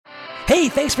Hey,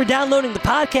 thanks for downloading the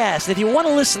podcast. If you want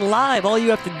to listen live, all you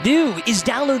have to do is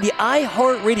download the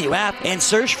iHeartRadio app and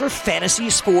search for Fantasy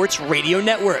Sports Radio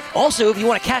Network. Also, if you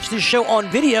want to catch this show on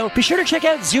video, be sure to check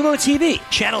out Zumo TV,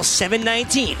 channel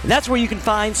 719. That's where you can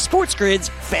find Sports Grid's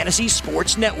Fantasy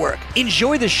Sports Network.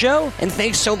 Enjoy the show, and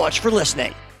thanks so much for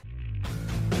listening.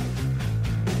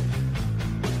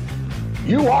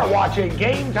 You are watching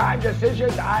Game Time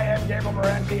Decisions. I am Gabriel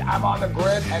Morency. I'm on the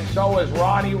grid, and so is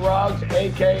Ronnie Ruggs,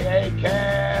 a.k.a.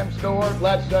 Cam Stewart.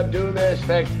 Let's do this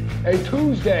thing. A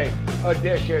Tuesday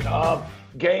edition of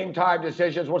Game Time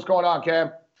Decisions. What's going on,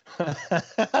 Cam?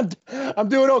 I'm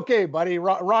doing okay, buddy.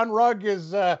 Ron Rugg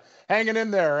is hanging in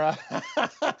there.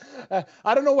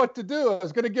 I don't know what to do. I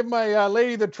was going to give my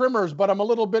lady the trimmers, but I'm a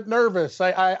little bit nervous.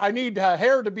 I need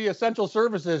hair to be essential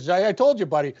services. I told you,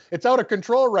 buddy, it's out of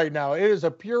control right now. It is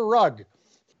a pure rug.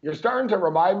 You're starting to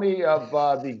remind me of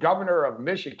the governor of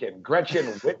Michigan, Gretchen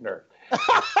Whitmer.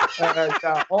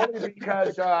 Only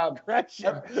because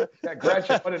Gretchen.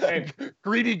 Gretchen, what a name.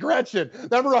 Greedy Gretchen.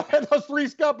 Remember I had those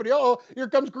Three's Company. Oh, here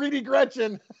comes Greedy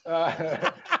Gretchen.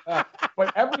 But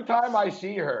every time I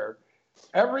see her,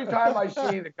 every time I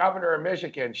see the governor of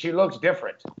Michigan, she looks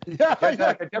different. Yeah, She has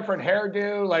like a different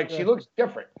hairdo. Like she looks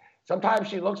different. Sometimes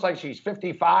she looks like she's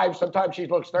 55. Sometimes she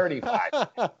looks 35.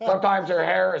 Sometimes her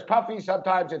hair is puffy.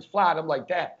 Sometimes it's flat. I'm like,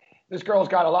 damn. This girl's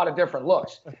got a lot of different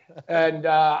looks. And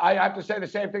I have to say the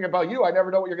same thing about you. I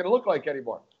never know what you're going to look like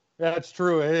anymore. That's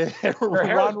true. Your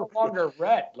hair's no longer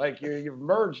red. Like you've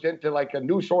merged into like a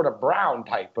new sort of brown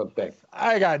type of thing.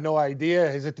 I got no idea.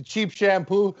 Is it the cheap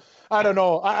shampoo? I don't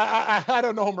know. I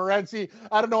don't know, Morency.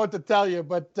 I don't know what to tell you.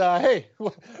 But, hey,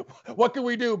 what can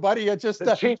we do, buddy? It's just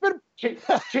cheap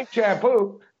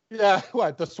shampoo. Yeah,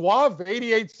 what, the Suave,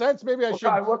 88 cents? Maybe I should.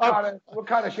 What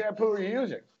kind of shampoo are you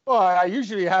using? Well, I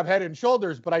usually have Head and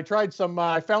Shoulders, but I tried some.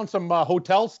 I found some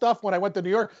hotel stuff when I went to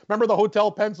New York. Remember the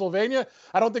Hotel Pennsylvania?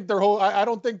 I don't think their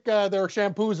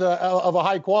shampoos of a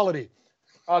high quality.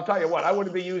 I'll tell you what. I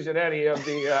wouldn't be using any of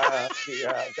the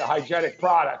hygienic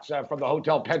products from the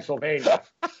Hotel Pennsylvania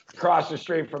across the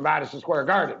street from Madison Square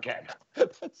Garden, Ken.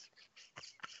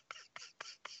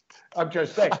 I'm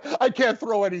just saying. I can't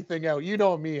throw anything out. You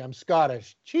know me. I'm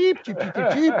Scottish. Cheap, cheap, cheap,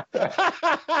 cheap.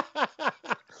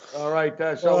 All right.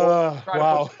 So we'll try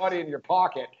to put some money in your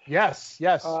pocket. Yes.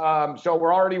 So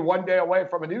we're already one day away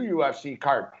from a new UFC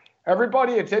card.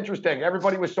 Everybody, it's interesting.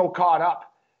 Everybody was so caught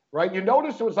up, right? You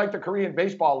notice it was like the Korean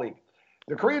Baseball League.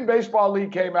 The Korean Baseball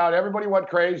League came out. Everybody went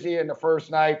crazy in the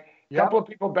first night. A couple of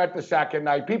people bet the second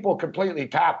night. People completely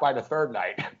tapped by the third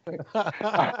night.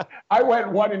 I went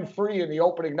 1-3 in the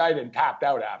opening night and tapped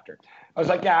out after. I was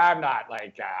like, I'm not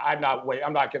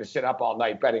going to sit up all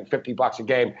night betting $50 a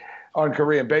game on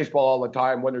Korean baseball all the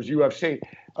time when there's UFC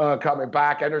coming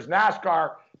back and there's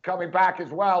NASCAR coming back as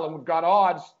well. And we've got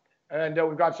odds and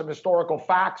we've got some historical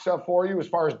facts for you as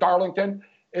far as Darlington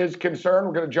is concerned.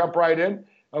 We're going to jump right in.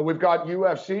 We've got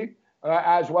UFC.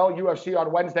 As well, UFC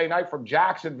on Wednesday night from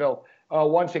Jacksonville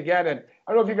once again. And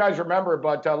I don't know if you guys remember,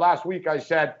 but last week I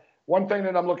said one thing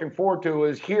that I'm looking forward to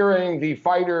is hearing the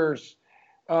fighters'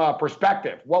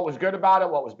 perspective. What was good about it,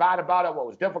 what was bad about it, what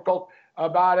was difficult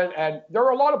about it. And there were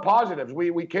a lot of positives.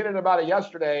 We kidded about it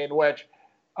yesterday in which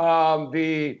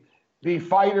the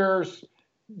fighters,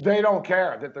 they don't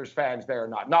care that there's fans there or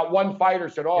not. Not one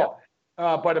fighters at all.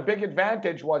 Yep. But a big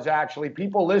advantage was actually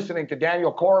people listening to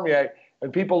Daniel Cormier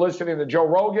and people listening to Joe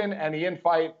Rogan and the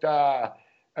in-fight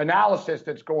analysis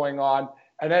that's going on,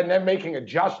 and then them making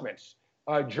adjustments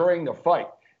during the fight.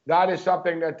 That is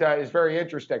something that is very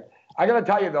interesting. I got to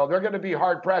tell you, though, they're going to be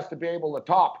hard-pressed to be able to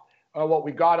top what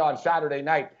we got on Saturday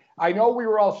night. I know we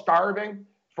were all starving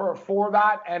for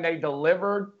that, and they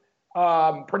delivered.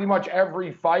 Pretty much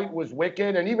every fight was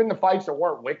wicked, and even the fights that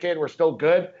weren't wicked were still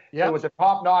good. Yep. It was a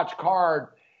top-notch card.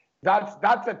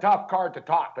 That's a tough card to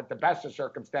top at the best of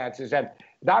circumstances. And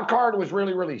that card was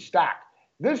really, really stacked.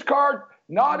 This card,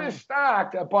 not as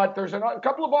stacked, but there's a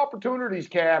couple of opportunities,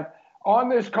 Cam, on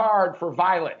this card for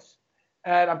violence.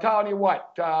 And I'm telling you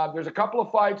what, there's a couple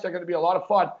of fights that are going to be a lot of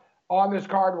fun on this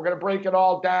card. We're going to break it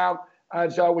all down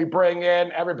as we bring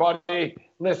in everybody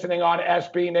listening on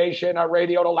SB Nation, our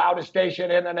radio, the loudest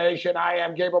station in the nation. I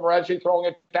am Gabriel Morency, throwing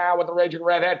it down with the Raging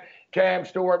Redhead, Cam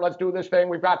Stewart. Let's do this thing.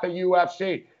 We've got the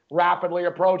UFC rapidly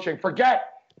approaching. Forget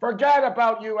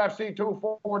about UFC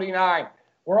 249.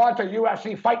 We're on to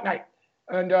UFC Fight Night.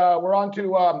 And we're on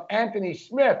to Anthony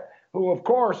Smith, who, of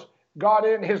course, got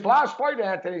in. His last fight,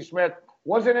 Anthony Smith,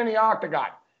 wasn't in the octagon.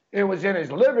 It was in his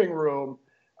living room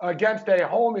against a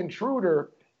home intruder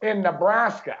in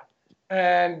Nebraska.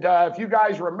 And if you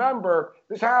guys remember,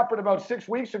 this happened about 6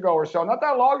 weeks ago or so, not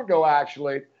that long ago,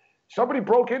 actually. somebody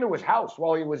broke into his house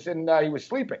while he was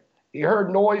sleeping. He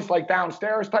heard noise like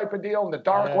downstairs type of deal. In the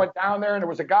dark, went down there, and there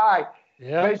was a guy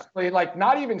basically like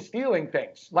not even stealing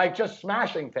things, like just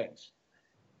smashing things.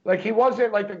 Like he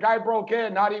wasn't like the guy broke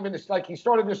in, not even this, like he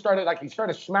started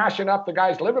smashing up the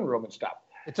guy's living room and stuff.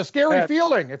 It's a scary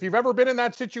feeling. If you've ever been in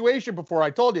that situation before, I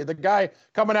told you, the guy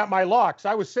coming at my locks,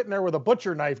 I was sitting there with a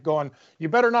butcher knife going, you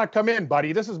better not come in,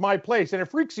 buddy. This is my place. And it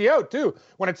freaks you out, too,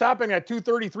 when it's happening at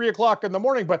 2:30, 3 o'clock in the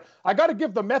morning. But I got to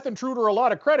give the meth intruder a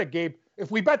lot of credit, Gabe. If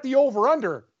we bet the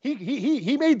over-under,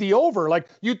 he made the over. Like,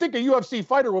 you'd think a UFC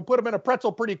fighter would put him in a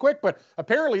pretzel pretty quick, but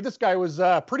apparently this guy was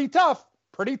pretty tough.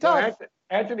 Pretty tough.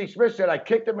 Anthony Smith said, I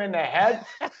kicked him in the head.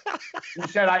 He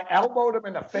said, I elbowed him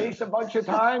in the face a bunch of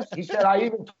times. He said, I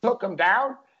even took him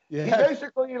down. Yeah. He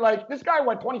basically, like, this guy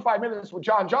went 25 minutes with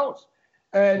John Jones.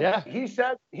 And he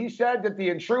said that the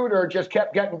intruder just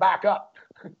kept getting back up.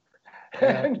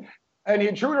 and the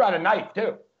intruder had a knife,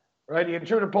 too. Right? The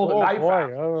intruder pulled a knife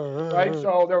out. Right?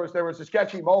 So there was a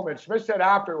sketchy moment. Smith said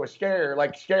after it was scary,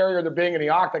 like scarier than being in the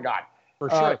octagon. For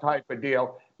sure. Type of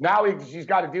deal. Now he's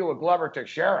got to deal with Glover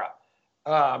Teixeira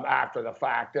after the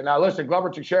fact. And now listen, Glover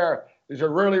Teixeira is a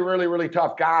really, really, really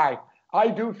tough guy. I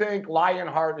do think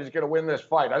Lionheart is going to win this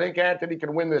fight. I think Anthony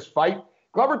can win this fight.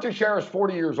 Glover Teixeira is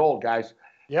 40 years old, guys.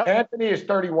 Yep. Anthony is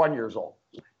 31 years old.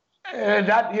 And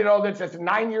that, that's a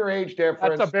 9-year age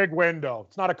difference. That's a big window.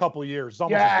 It's not a couple of years. It's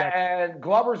almost and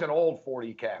Glover's an old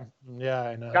 40, Kev. Yeah,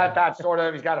 I know. Got that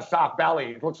he's got a soft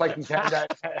belly. It looks like he's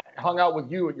hung out with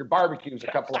you at your barbecues a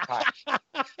couple of times.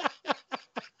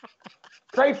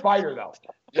 Great fighter, though.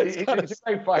 He's a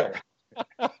great fighter.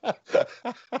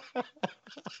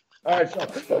 All right, so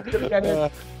we're going to get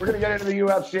into the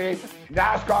UFC.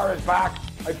 NASCAR is back.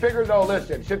 I figure, though,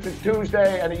 listen, since it's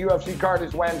Tuesday and the UFC card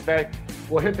is Wednesday,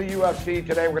 we'll hit the UFC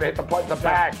today. We're going to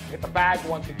hit the bag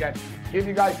once again. Give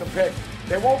you guys some picks.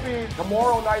 They won't be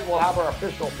tomorrow night. We'll have our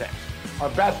official picks, our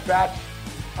best bets.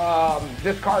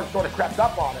 This card sort of crept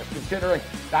up on us, considering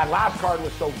that last card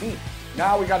was so deep.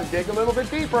 Now we got to dig a little bit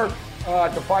deeper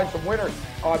to find some winners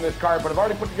on this card. But I've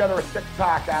already put together a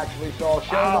 6-pack, actually, so I'll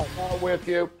share them with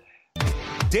you.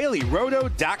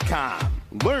 DailyRoto.com.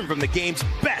 Learn from the game's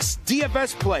best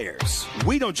DFS players.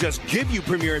 We don't just give you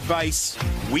premier advice,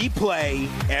 we play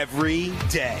every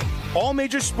day. All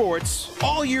major sports,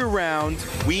 all year round,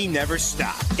 we never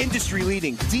stop.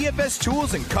 Industry-leading DFS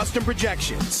tools and custom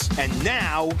projections. And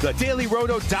now, the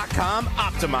DailyRoto.com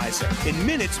Optimizer. In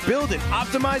minutes, build and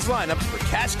optimize lineups for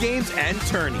cash games and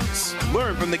tourneys.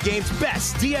 Learn from the game's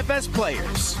best DFS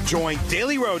players. Join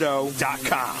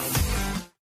DailyRoto.com.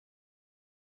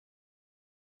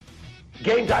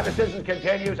 Game Time Decisions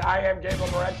continues. I am Gabriel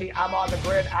Morency. I'm on the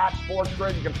grid at Sports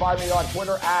Grid. You can find me on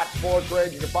Twitter at Sports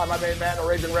Grid. You can find my main man, the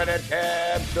Raging Redhead,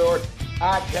 Kev Stewart,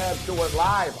 at Kev Stewart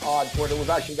Live on Twitter. We've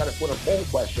actually got a Twitter poll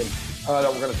question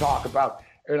that we're going to talk about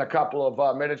in a couple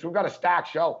of minutes. We've got a stacked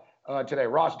show today.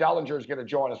 Ross Dellenger is going to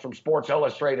join us from Sports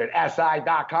Illustrated,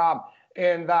 SI.com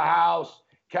in the house.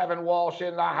 Kevin Walsh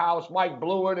in the house. Mike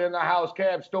Blewett in the house.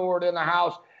 Kev Stewart in the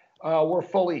house. We're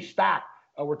fully stacked.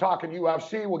 We're talking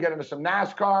UFC. We'll get into some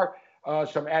NASCAR,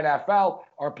 some NFL.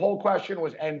 Our poll question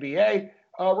was NBA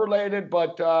related.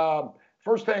 But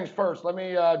first things first, let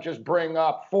me just bring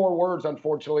up 4 words,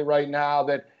 unfortunately, right now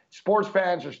that sports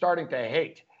fans are starting to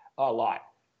hate a lot.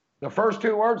 The first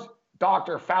 2 words,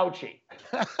 Dr. Fauci.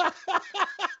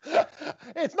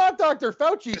 It's not Dr.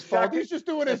 Fauci's fault. He's just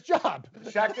doing his job.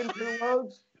 Second 2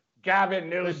 words, Gavin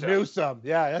Newsom. Newsom.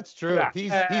 Yeah, that's true. Yeah.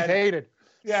 He's hated.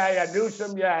 Yeah,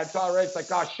 Newsom, it's all right. It's like,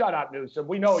 oh, shut up, Newsom.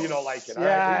 We know you don't like it. All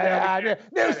right?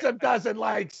 Newsom doesn't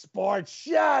like sports.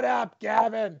 Shut up,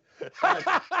 Gavin. It's a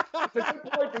good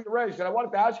point that you raised, and I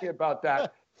wanted to ask you about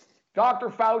that. Dr.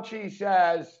 Fauci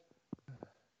says,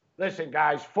 listen,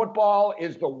 guys, football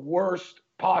is the worst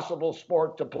possible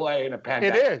sport to play in a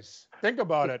pandemic. It is. Think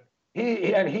about it.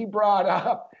 He brought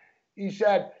up, he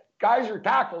said, guys are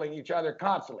tackling each other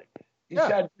constantly. He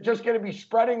said, you're just going to be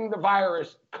spreading the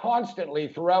virus constantly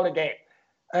throughout a game.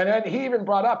 And then he even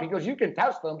brought up, he goes, you can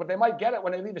test them, but they might get it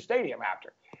when they leave the stadium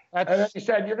after. And then he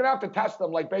said, you're going to have to test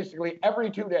them like basically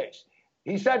every 2 days.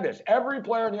 He said this, every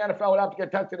player in the NFL would have to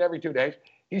get tested every 2 days.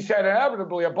 He said,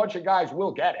 inevitably, a bunch of guys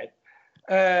will get it.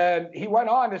 And he went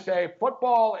on to say,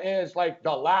 football is like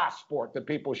the last sport that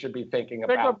people should be thinking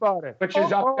about. Think about it. Which is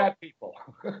upset people.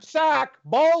 Sack,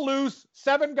 ball loose,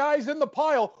 7 guys in the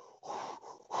pile.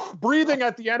 Breathing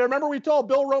at the end. I remember we told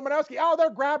Bill Romanowski, they're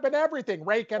grabbing everything,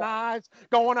 raking eyes,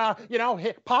 going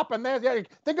popping there. Yeah,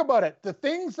 think about it. The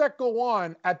things that go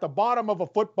on at the bottom of a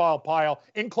football pile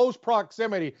in close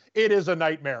proximity, it is a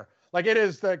nightmare. Like it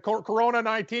is the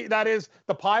Corona-19, that is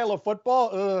the pile of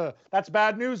football. That's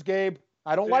bad news, Gabe.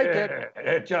 I don't like it.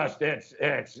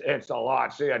 It's a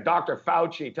lot. See, Dr.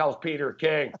 Fauci tells Peter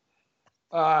King,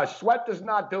 sweat does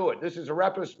not do it. This is a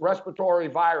respiratory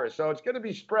virus, so it's going to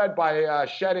be spread by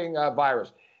shedding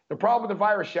virus. The problem with the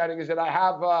virus shedding is that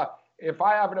if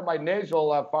I have it in my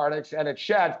nasal pharynx and it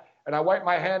sheds, and I wipe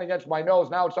my hand against my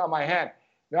nose, now it's on my hand.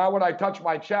 Now when I touch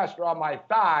my chest or on my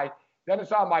thigh, then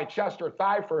it's on my chest or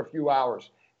thigh for a few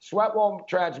hours. Sweat won't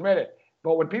transmit it.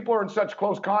 But when people are in such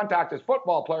close contact as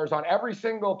football players on every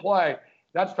single play,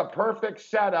 that's the perfect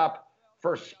setup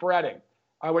for spreading.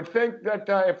 I would think that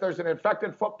if there's an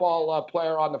infected football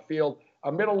player on the field,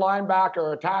 a middle linebacker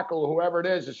or a tackle, whoever it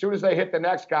is, as soon as they hit the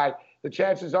next guy, the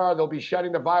chances are they'll be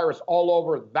shedding the virus all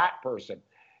over that person.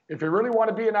 If you really want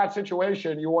to be in that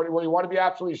situation, you want to be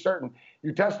absolutely certain,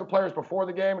 you test the players before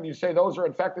the game and you say those are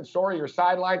infected, sorry, you're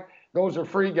sidelined, those are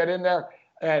free, get in there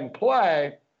and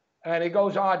play. And he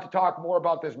goes on to talk more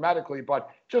about this medically, but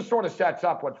just sort of sets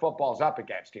up what football's up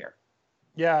against here.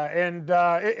 Yeah, and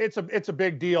it's a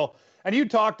big deal. And you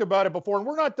talked about it before, and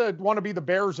we're not want to be the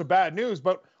bearers of bad news,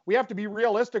 but we have to be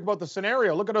realistic about the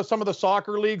scenario. Look at some of the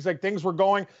soccer leagues, like things were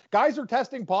going. Guys are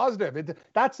testing positive.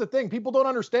 That's the thing. People don't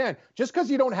understand. Just because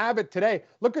you don't have it today,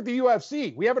 look at the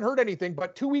UFC. We haven't heard anything,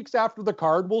 but 2 weeks after the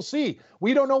card, we'll see.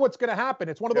 We don't know what's going to happen.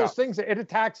 It's one of those things that it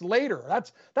attacks later.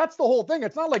 That's the whole thing.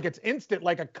 It's not like it's instant,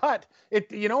 like a cut.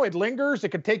 It lingers. It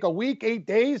could take a week, 8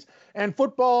 days. And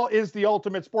football is the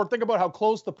ultimate sport. Think about how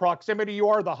close the proximity you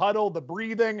are, the huddle, the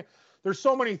breathing. There's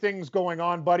so many things going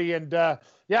on, buddy. And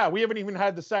we haven't even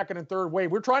had the second and third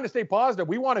wave. We're trying to stay positive.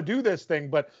 We want to do this thing.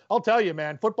 But I'll tell you,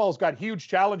 man, football's got huge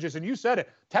challenges. And you said it.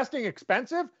 Testing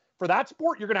expensive for that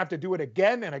sport. You're going to have to do it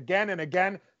again and again and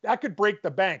again. That could break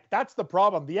the bank. That's the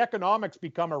problem. The economics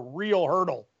become a real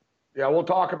hurdle. Yeah, we'll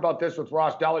talk about this with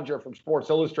Ross Dellenger from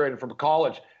Sports Illustrated from a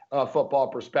college football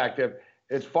perspective.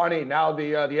 It's funny. Now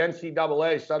the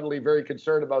NCAA is suddenly very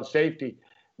concerned about safety.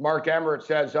 Mark Emmert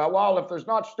says, well, if there's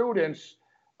not students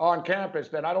on campus,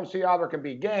 then I don't see how there can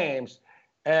be games.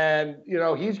 And,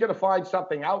 he's going to find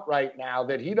something out right now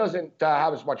that he doesn't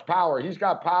have as much power. He's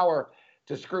got power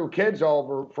to screw kids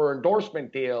over for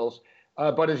endorsement deals.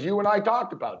 But as you and I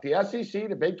talked about, the SEC,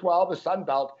 the Big 12, the Sun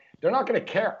Belt, they're not going to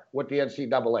care what the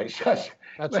NCAA says.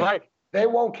 That's right. They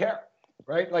won't care,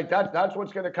 right? Like that's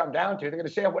what's going to come down to. They're going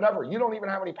to say, whatever, you don't even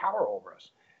have any power over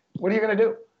us. What are you going to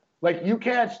do? Like, you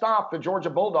can't stop the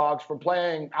Georgia Bulldogs from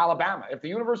playing Alabama. If the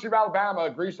University of Alabama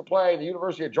agrees to play the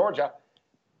University of Georgia,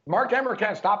 Mark Emmert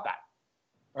can't stop that.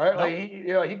 All right?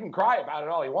 Like, he can cry about it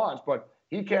all he wants, but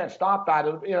he can't stop that.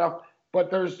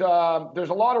 But there's a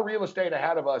lot of real estate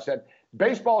ahead of us, and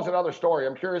baseball is another story.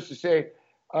 I'm curious to see,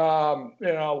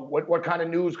 what kind of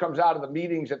news comes out of the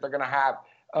meetings that they're going to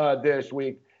have this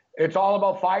week. It's all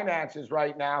about finances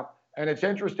right now, and it's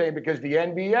interesting because the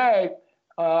NBA.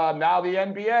 Now the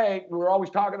NBA, we were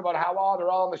always talking about how they're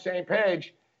all on the same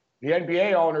page. The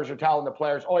NBA owners are telling the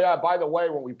players, oh, yeah, by the way,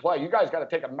 when we play, you guys got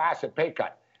to take a massive pay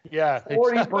cut. Yeah.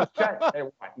 40% they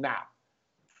want now.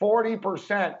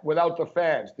 40% without the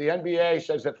fans. The NBA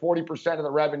says that 40% of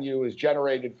the revenue is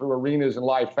generated through arenas and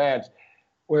live fans,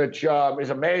 which is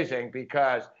amazing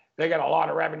because they get a lot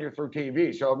of revenue through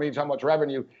TV. So it means how much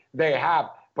revenue they have.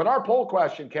 But our poll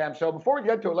question, Cam, so before we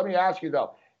get to it, let me ask you,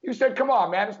 though. You said, come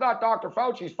on, man, it's not Dr.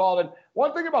 Fauci's fault. And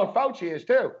one thing about Fauci is,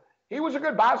 too, he was a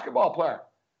good basketball player.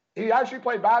 He actually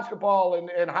played basketball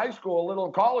in high school, a little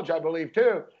in college, I believe,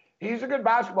 too. He's a good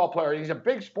basketball player. He's a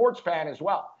big sports fan as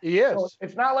well. He is. So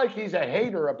it's not like he's a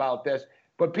hater about this.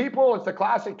 But it's the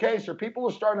classic case where people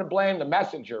are starting to blame the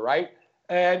messenger, right?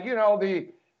 And,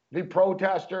 the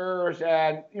protesters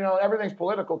and, everything's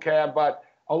political, Cam. But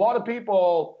a lot of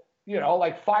people...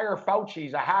 like fire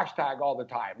Fauci's a hashtag all the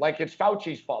time. Like it's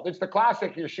Fauci's fault. It's the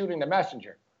classic, you're shooting the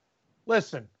messenger.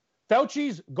 Listen,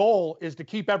 Fauci's goal is to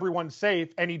keep everyone safe,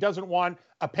 and he doesn't want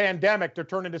a pandemic to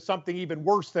turn into something even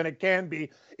worse than it can be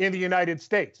in the United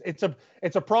States. It's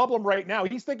a problem right now.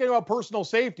 He's thinking about personal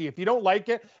safety. If you don't like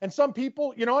it, and some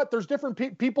people, there's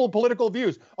different people, political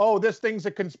views. Oh, this thing's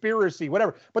a conspiracy,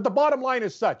 whatever. But the bottom line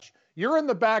is such. You're in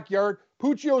the backyard.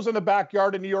 Puccio's in the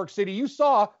backyard in New York City. You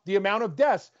saw the amount of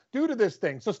deaths due to this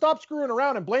thing. So stop screwing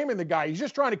around and blaming the guy. He's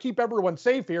just trying to keep everyone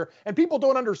safe here. And people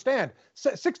don't understand.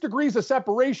 6 degrees of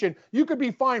separation, you could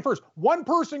be fine first. One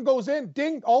person goes in,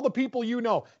 ding, all the people you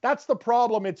know. That's the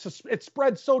problem. It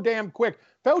spreads so damn quick.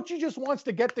 Fauci just wants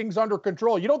to get things under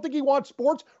control. You don't think he wants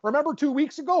sports? Remember 2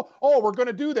 weeks ago? Oh, we're going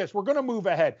to do this. We're going to move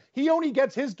ahead. He only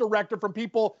gets his directive from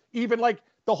people, even like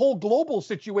the whole global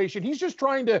situation. He's just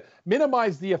trying to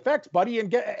minimize the effects, buddy,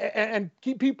 and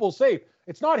keep people safe.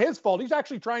 It's not his fault. He's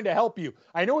actually trying to help you.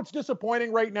 I know it's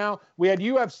disappointing right now. We had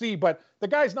UFC, but the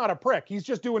guy's not a prick. He's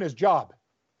just doing his job.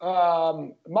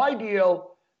 my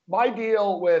deal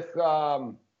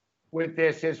with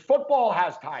this is football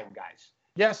has time, guys.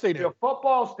 Yes, they do. You know,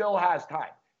 football still has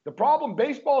time. The problem,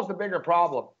 baseball is the bigger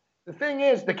problem. The thing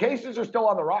is, the cases are still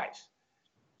on the rise.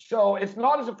 So it's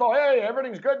not as if, oh, hey,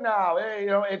 everything's good now. Hey,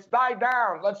 it's died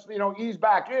down. Let's, ease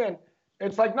back in.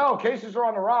 It's like, no, cases are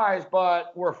on the rise,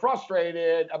 but we're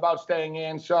frustrated about staying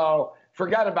in. So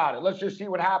forget about it. Let's just see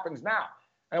what happens now.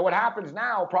 And what happens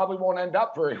now probably won't end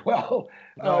up very well,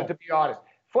 to be honest.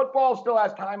 Football still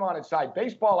has time on its side.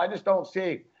 Baseball, I just don't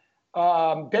see.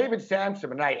 David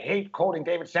Sampson, and I hate quoting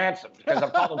David Sampson because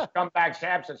I've called him Scumbag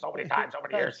Sampson so many times over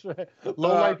the years. Right.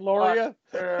 Low-life Gloria?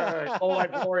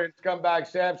 Low-life Gloria and Scumbag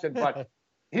Sampson. But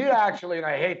he actually, and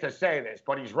I hate to say this,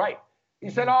 but he's right. He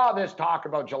said, this talk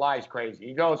about July is crazy.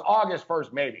 He goes, August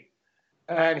 1st, maybe.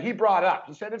 And he brought up,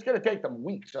 he said, it's going to take them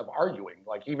weeks of arguing,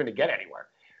 like even to get anywhere.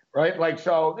 Right? Like,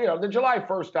 so, the July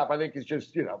 1st stuff, I think is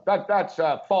just, that's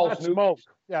false news. Smoke.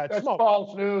 Yeah, it's that's smoke.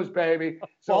 False news, baby,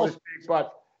 so to speak.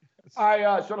 But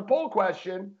so the poll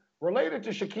question related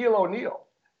to Shaquille O'Neal.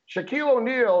 Shaquille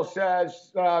O'Neal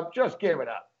says, just give it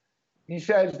up. He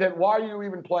says that why are you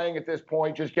even playing at this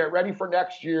point? Just get ready for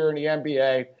next year in the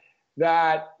NBA,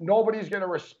 that nobody's going to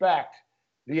respect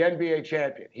the NBA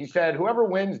champion. He said, whoever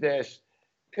wins this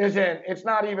it's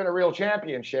not even a real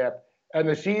championship. And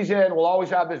the season will always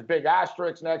have this big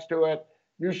asterisk next to it.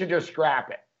 You should just scrap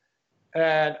it.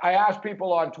 And I asked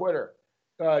people on Twitter,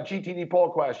 GTD poll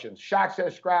questions. Shaq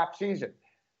says scrap season,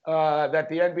 that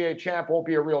the NBA champ won't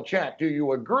be a real champ. Do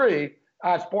you agree?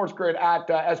 At Sports Grid, at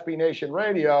SB Nation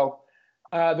Radio,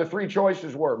 the three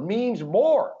choices were means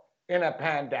more in a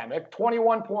pandemic,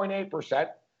 21.8%.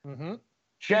 Mm-hmm.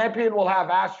 Champion will have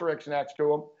asterisks next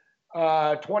to him,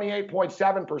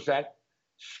 28.7%.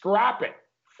 Scrap it,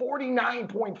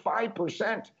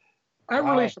 49.5%. That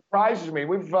really surprises me.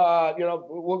 We've,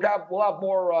 we'll have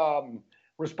more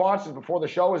responses before the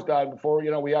show is done, before,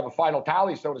 we have a final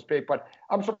tally, so to speak. But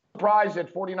I'm surprised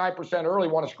that 49% early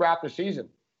want to scrap the season.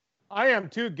 I am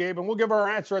too, Gabe, and we'll give our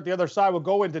answer at the other side. We'll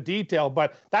go into detail,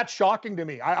 but that's shocking to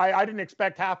me. I didn't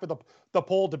expect half of the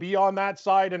poll to be on that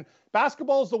side. And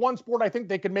basketball is the one sport I think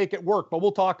they can make it work, but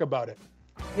we'll talk about it.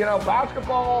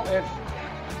 Basketball,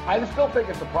 I still think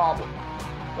it's a problem.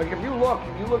 Like, if you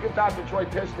look at that Detroit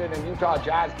Piston and Utah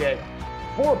Jazz game,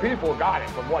 4 people got it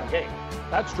from one game.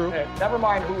 That's true. And never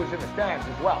mind who was in the stands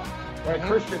as well. Right? Mm-hmm.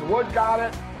 Christian Wood got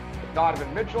it.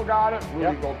 Donovan Mitchell got it.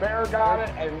 Rudy Gobert got it.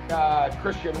 And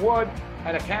Christian Wood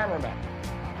and a cameraman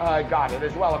got it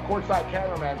as well. A courtside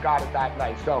cameraman got it that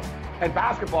night. So, and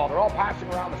basketball, they're all passing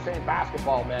around the same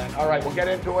basketball, man. All right, we'll get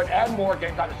into it and more.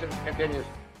 Game Time Decisions continues.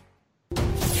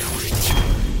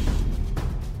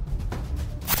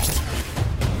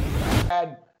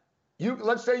 And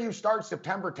let's say you start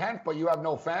September 10th, but you have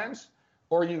no fans,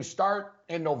 or you start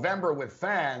in November with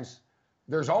fans.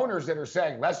 There's owners that are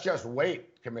saying, let's just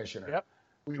wait, Commissioner. Yep.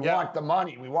 We want the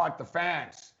money. We want the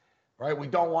fans, right? We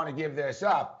don't want to give this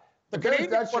up. The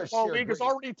Canadian Football League is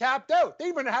already tapped out. They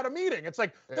even had a meeting. It's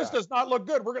like, this does not look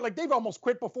good. They've almost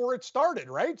quit before it started,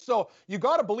 right? So you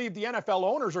got to believe the NFL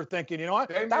owners are thinking, you know what?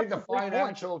 They made the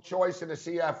financial choice in the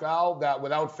CFL that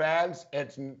without fans,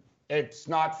 it's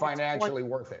not financially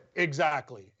worth it.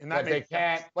 Exactly. And that they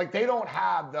can't, like, they don't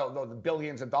have the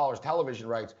billions of dollars television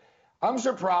rights. I'm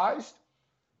surprised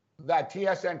that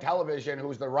TSN Television,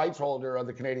 who's the rights holder of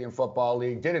the Canadian Football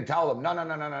League, didn't tell them,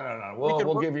 no.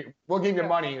 We'll give you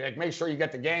money. Like, make sure you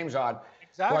get the games on.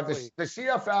 Exactly. But the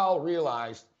CFL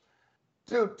realized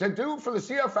to do for the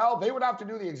CFL, they would have to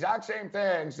do the exact same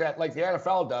things that like the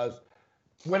NFL does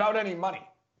without any money.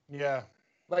 Yeah.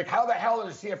 Like, how the hell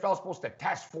is the CFL supposed to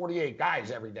test 48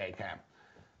 guys every day, Cam?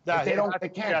 Like, they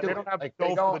can't do it.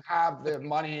 They don't have the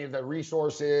money, the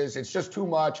resources. It's just too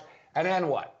much. And then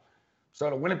what? So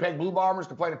the Winnipeg Blue Bombers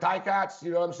can play the Ticats.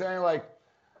 You know what I'm saying? Like,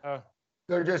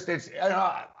 they're just,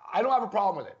 I don't have a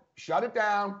problem with it. Shut it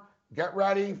down. Get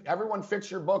ready. Everyone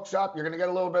fix your books up. You're going to get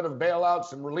a little bit of bailout,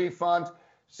 some relief funds.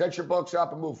 Set your books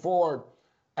up and move forward.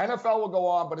 NFL will go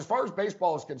on. But as far as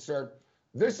baseball is concerned,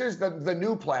 this is the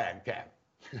new plan, Cam.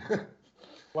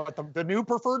 What, the new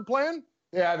preferred plan?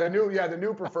 Yeah, the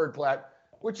new preferred plan,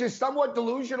 which is somewhat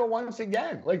delusional once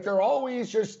again. Like, they're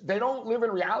always they don't live in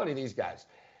reality, these guys.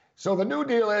 So the new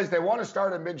deal is they want to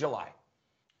start in mid-July.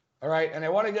 All right. And they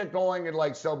want to get going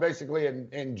basically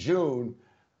in June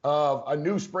of a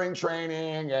new spring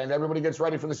training, and everybody gets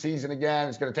ready for the season again.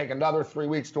 It's going to take another 3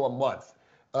 weeks to a month,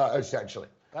 essentially.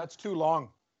 That's too long.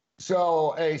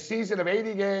 So a season of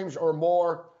 80 games or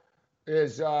more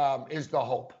is the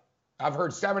hope. I've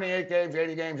heard 78 games,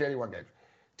 80 games, 81 games.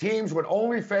 Teams would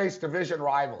only face division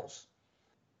rivals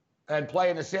and play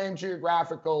in the same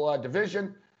geographical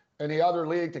division. in the other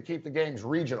league to keep the games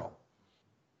regional.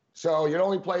 So you'd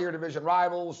only play your division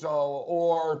rivals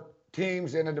or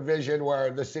teams in a division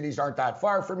where the cities aren't that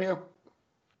far from you.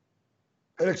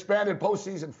 An expanded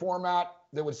postseason format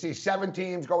that would see 7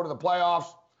 teams go to the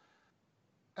playoffs.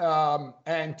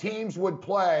 And teams would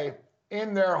play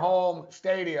in their home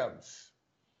stadiums.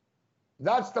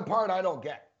 That's the part I don't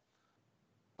get.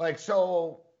 A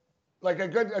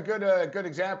good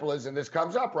example is, and this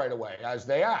comes up right away as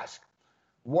they ask,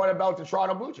 what about the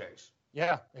Toronto Blue Jays?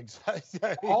 Yeah,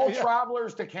 exactly. All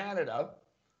travelers to Canada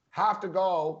have to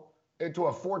go into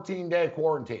a 14-day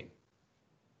quarantine.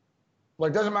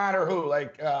 Doesn't matter who.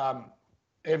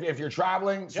 If you're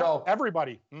traveling, so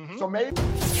everybody. Mm-hmm. So maybe.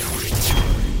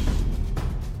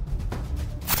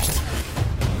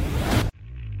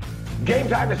 Game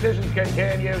Time Decisions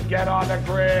continues. Get on the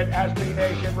grid. SB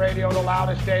Nation Radio, the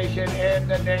loudest station in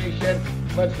the nation.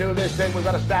 Let's do this thing. We've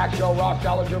got a stack show. Ross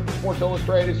Dellenger from Sports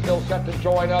Illustrated still set to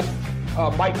join us.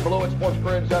 Mike Blewett, Sports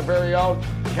Grid's very own.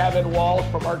 Kevin Walsh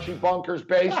from Archie Bunker's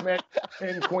basement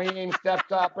in Queens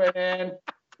steps up and in.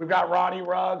 We've got Ronnie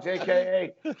Ruggs,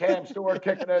 a.k.a. Cam Stewart,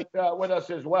 kicking it with us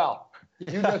as well.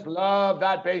 You just love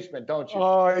that basement, don't you?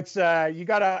 Oh, it's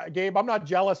Gabe, I'm not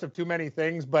jealous of too many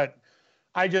things, but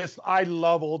I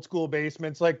love old school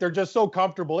basements. They're just so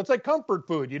comfortable. It's like comfort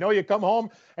food. You come home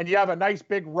and you have a nice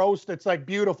big roast. It's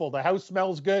beautiful. The house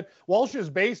smells good. Walsh's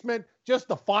basement, just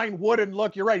the fine wooden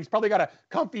look. You're right. He's probably got a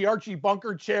comfy Archie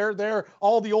Bunker chair there,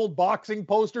 all the old boxing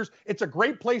posters. It's a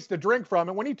great place to drink from.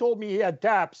 And when he told me he had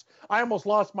taps, I almost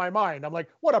lost my mind. I'm like,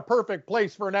 what a perfect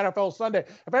place for an NFL Sunday.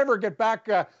 If I ever get back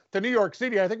to New York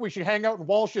City, I think we should hang out in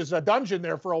Walsh's dungeon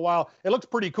there for a while. It looks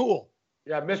pretty cool.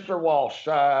 Yeah, Mr. Walsh,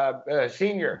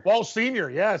 Senior. Walsh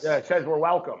Senior, yes. Yeah, it says we're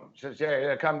welcome. It says,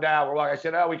 yeah, come down. I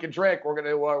said, we can drink. We're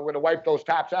gonna wipe those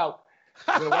taps out.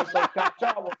 We're gonna wipe those taps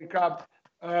out when we come.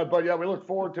 But yeah, we look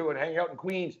forward to it. Hanging out in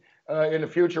Queens in the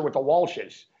future with the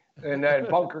Walshes and then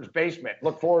Bunker's basement.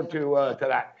 Look forward to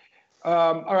that.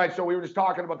 All right, so we were just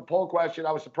talking about the poll question.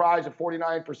 I was surprised that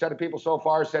 49% of people so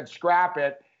far said scrap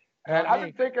it, and I've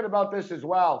been thinking about this as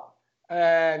well.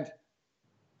 And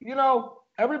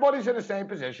everybody's in the same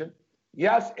position.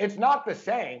 Yes, it's not the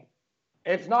same.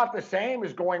 It's not the same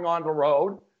as going on the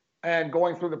road and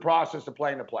going through the process of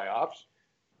playing the playoffs.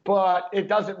 But it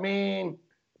doesn't mean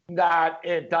that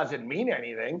it doesn't mean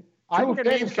anything. Two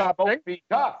things can both be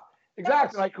tough.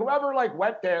 Exactly. Yes. Whoever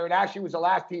went there and actually was the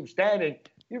last team standing,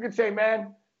 you could say,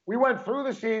 man, we went through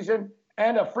the season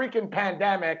and a freaking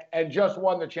pandemic and just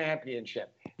won the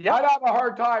championship. Yep. I'd have a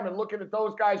hard time in looking at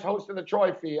those guys hosting the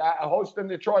trophy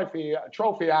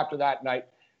after that night.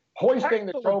 Hoisting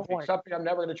the trophy, something I'm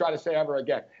never going to try to say ever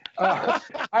again. I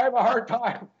have a hard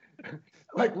time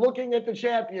looking at the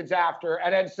champions after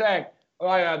and then saying,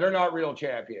 oh, yeah, they're not real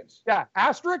champions. Yeah,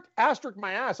 asterisk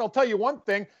my ass. I'll tell you one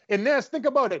thing. In this, think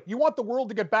about it. You want the world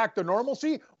to get back to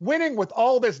normalcy? Winning with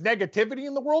all this negativity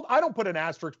in the world, I don't put an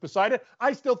asterisk beside it.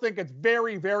 I still think it's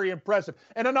very, very impressive.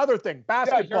 And another thing,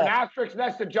 basketball. Yeah, is there an asterisk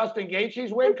next to Justin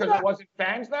Gaethje's win because there wasn't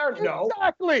fans there? No.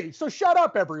 Exactly. So shut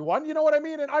up, everyone. You know what I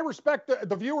mean? And I respect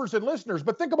the viewers and listeners,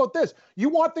 but think about this. You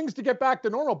want things to get back to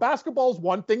normal. Basketball is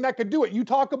one thing that could do it. You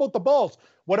talk about the balls.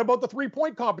 What about the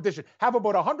three-point competition? Have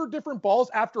about 100 different balls.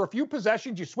 After a few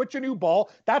possessions, you switch a new ball.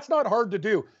 That's not hard to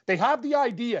do. They have the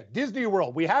idea. Disney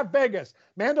World, we have Vegas.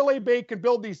 Mandalay Bay can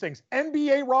build these things.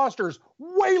 NBA rosters,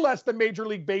 way less than Major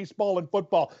League Baseball and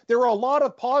football. There are a lot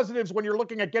of positives when you're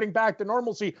looking at getting back to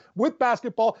normalcy with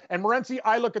basketball. And Morency,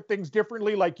 I look at things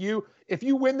differently like you. If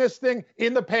you win this thing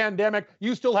in the pandemic,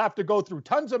 you still have to go through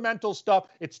tons of mental stuff.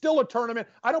 It's still a tournament.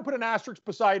 I don't put an asterisk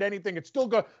beside anything. It's still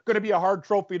going to be a hard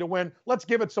trophy to win. Let's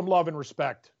give it some love and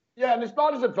respect. Yeah, and it's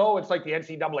not as though it's like the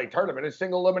NCAA tournament. It's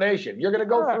single elimination. You're going to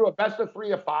go through a best of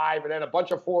 3 of 5 and then a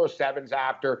bunch of 4 of 7s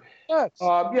after. Yes.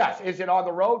 Yes. Is it on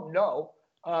the road? No.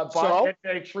 But it's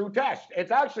a true test.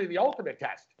 It's actually the ultimate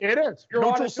test. It is. You're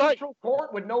on a neutral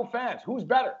court with no fans. Who's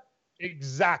better?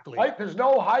 Exactly. Right? There's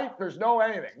no hype. There's no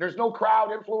anything. There's no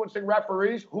crowd influencing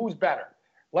referees. Who's better?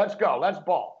 Let's go. Let's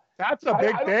ball. That's a big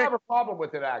thing. I don't have a problem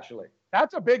with it, actually.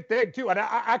 That's a big thing, too. And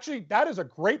actually, that is a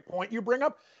great point you bring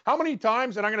up. How many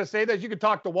times, and I'm going to say this, you could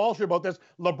talk to Walsh about this,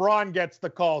 LeBron gets the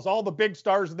calls, all the big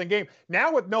stars in the game.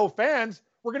 Now with no fans,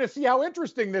 we're going to see how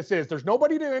interesting this is. There's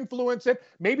nobody to influence it.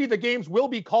 Maybe the games will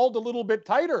be called a little bit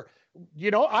tighter.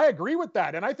 I agree with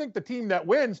that. And I think the team that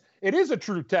wins, it is a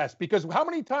true test, because how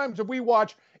many times have we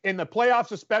watched in the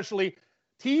playoffs, especially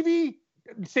TV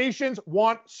stations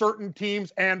want certain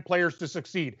teams and players to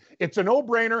succeed. It's a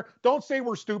no-brainer. Don't say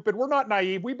we're stupid. We're not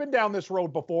naive. We've been down this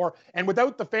road before. And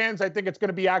without the fans, I think it's going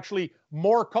to be actually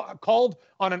more called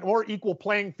on an more equal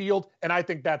playing field. And I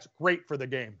think that's great for the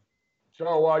game.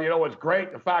 So, you know what's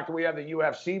great? The fact that we have the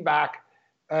UFC back,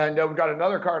 and we've got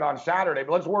another card on Saturday.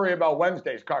 But let's worry about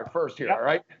Wednesday's card first here, all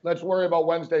right? Let's worry about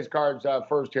Wednesday's cards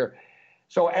first here.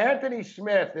 So Anthony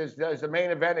Smith is the main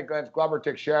event against Glover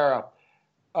Teixeira.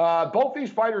 Both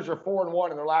these fighters are 4-1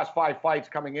 in their last 5 fights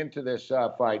coming into this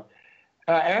fight.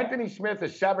 Anthony Smith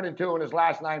is 7-2 in his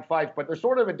last 9 fights, but they're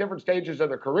sort of at different stages of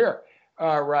their career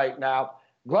right now.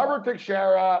 Glover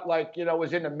Teixeira,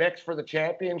 was in the mix for the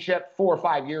championship 4 or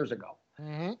 5 years ago.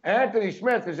 Mm-hmm. Anthony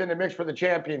Smith is in the mix for the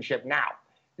championship now.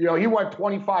 He went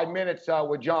 25 minutes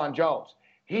with John Jones.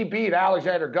 He beat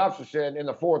Alexander Gustafsson in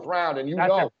the 4th round, and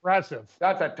that's impressive.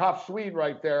 That's a tough Swede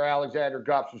right there, Alexander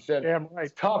Gustafsson. Damn right.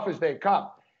 As tough as they come.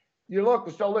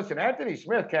 Listen, Anthony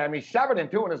Smith, Cam, he's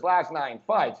 7-2 in his last 9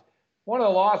 fights. One of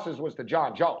the losses was to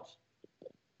John Jones.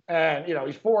 And,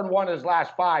 he's 4-1 in his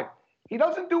last 5. He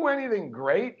doesn't do anything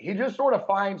great. He just sort of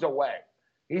finds a way.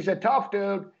 He's a tough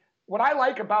dude. What I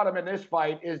like about him in this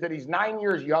fight is that he's 9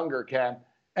 years younger, Cam.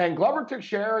 And Glover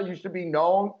Teixeira used to be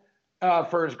known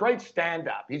for his great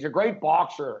stand-up. He's a great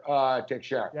boxer,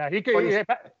 Teixeira. Yeah, he could.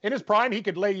 In his prime, he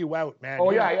could lay you out, man.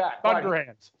 Oh, yeah.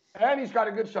 Thunderhands. And he's got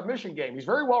a good submission game. He's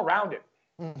very well-rounded.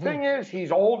 Mm-hmm. Thing is,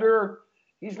 he's older.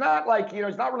 He's not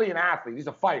he's not really an athlete. He's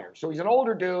a fighter. So he's an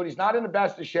older dude. He's not in the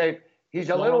best of shape. He's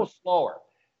a little slower.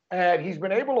 And he's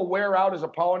been able to wear out his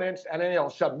opponents, and then he'll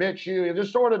submit you. He'll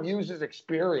just sort of use his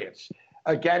experience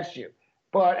against you.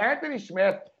 But Anthony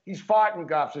Smith, he's fought in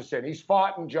Gustafsson. He's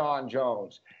fought in John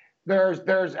Jones.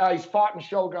 He's fought in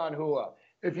Shogun Rua.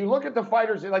 If you look at the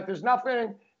fighters, there's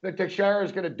nothing that Teixeira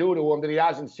is going to do to him that he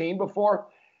hasn't seen before.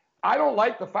 I don't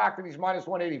like the fact that he's minus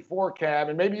 184, Cam,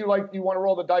 and maybe you want to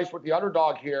roll the dice with the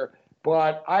underdog here,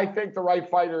 but I think the right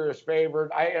fighter is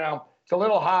favored. It's a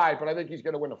little high, but I think he's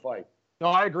going to win the fight. No,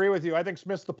 I agree with you. I think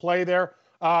Smith's the play there.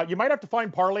 You might have to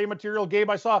find parlay material, Gabe.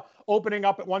 I saw opening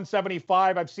up at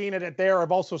 175. I've seen it at there.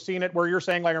 I've also seen it where you're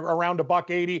saying around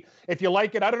 $180. If you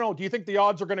like it, I don't know. Do you think the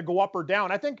odds are going to go up or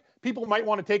down? I think people might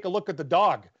want to take a look at the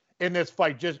dog in this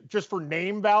fight just for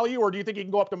name value, or do you think he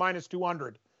can go up to minus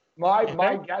 200?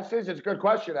 My guess is it's a good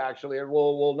question, actually, and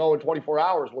we'll know in 24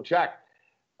 hours. We'll check.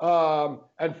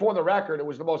 And for the record, it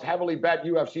was the most heavily bet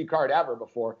UFC card ever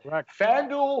before. Correct.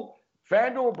 FanDuel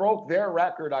broke their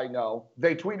record, I know.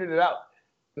 They tweeted it out.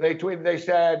 They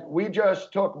said, we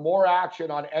just took more action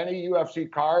on any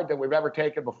UFC card than we've ever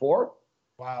taken before.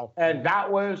 Wow. And that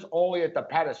was only at the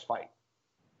Pettis fight.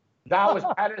 That was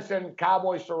Pettis and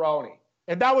Cowboy Cerrone.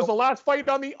 And that was the last fight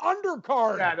on the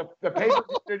undercard. Yeah, the paper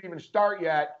didn't even start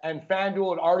yet, and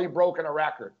FanDuel had already broken a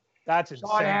record. That's insane.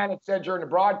 Sean Hannett said during the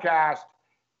broadcast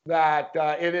that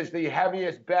it is the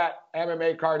heaviest bet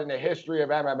MMA card in the history of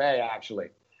MMA, actually,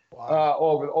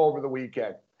 over the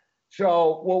weekend.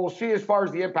 So we'll see as far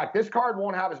as the impact. This card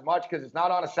won't have as much because it's not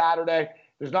on a Saturday.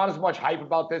 There's not as much hype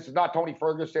about this. It's not Tony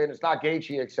Ferguson. It's not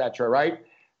Gaethje, et cetera, right?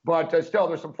 But still,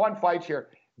 there's some fun fights here.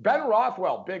 Ben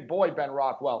Rothwell, big boy Ben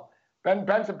Rothwell.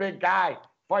 Ben's a big guy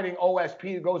fighting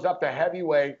OSP who goes up to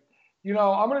heavyweight.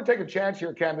 I'm going to take a chance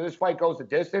here, Ken, that this fight goes the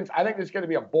distance. I think this is going to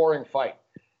be a boring fight.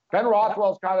 Ben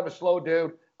Rothwell's kind of a slow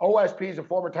dude. OSP is a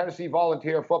former Tennessee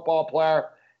Volunteer football player.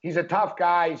 He's a tough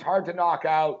guy. He's hard to knock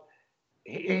out.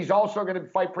 He's also going to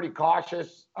fight pretty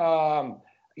cautious.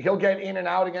 He'll get in and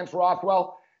out against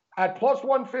Rothwell. At plus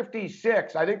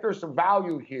 156, I think there's some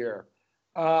value here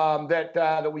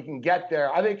that we can get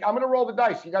there. I think I'm going to roll the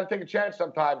dice. You got to take a chance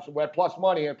sometimes at plus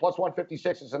money, and plus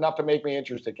 156 is enough to make me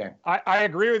interested, Ken. I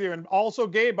agree with you. And also,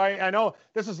 Gabe, I know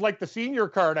this is like the senior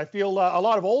card. I feel a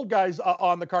lot of old guys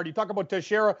on the card. You talk about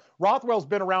Teixeira. Rothwell's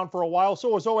been around for a while.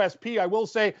 So is OSP. I will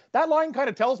say that line kind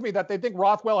of tells me that they think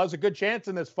Rothwell has a good chance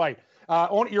in this fight.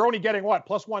 You're only getting what?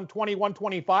 Plus 120,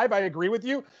 125. I agree with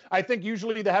you. I think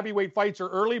usually the heavyweight fights are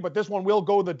early, but this one will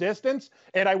go the distance.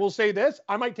 And I will say this,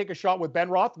 I might take a shot with Ben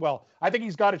Rothwell. I think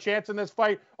he's got a chance in this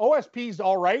fight. OSP's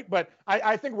all right, but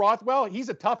I think Rothwell, he's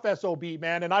a tough SOB,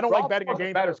 man. And I don't like betting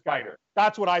against this guy.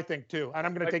 That's what I think too. And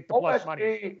I'm going to take the plus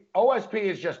money. OSP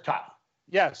is just tough.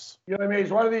 Yes. You know what I mean?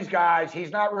 He's one of these guys.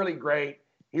 He's not really great.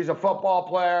 He's a football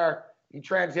player. He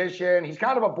transitioned. He's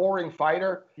kind of a boring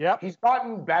fighter. Yeah. He's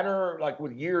gotten better,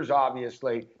 with years,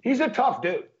 obviously. He's a tough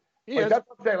dude. He is. That's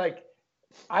what I'm saying.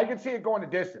 I can see it going the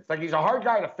distance. He's a hard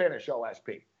guy to finish,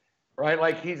 OSP.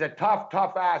 Right? He's a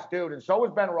tough-ass dude. And so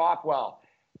is Ben Rothwell.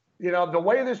 The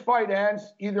way this fight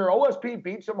ends, either OSP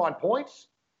beats him on points,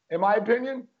 in my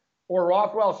opinion, or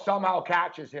Rothwell somehow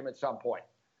catches him at some point.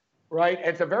 Right?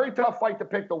 It's a very tough fight to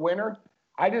pick the winner.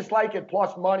 I just like it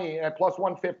plus money at plus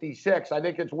 156. I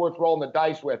think it's worth rolling the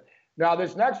dice with. Now,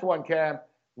 this next one, Cam,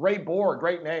 Ray Borg,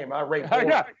 great name, Ray Borg.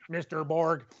 Yeah, Mr.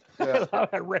 Borg. Yeah.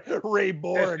 Ray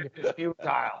Borg. This is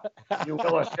futile. You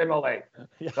will assimilate.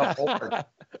 The Borg.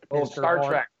 Old Mr. Star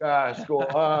Borg. Trek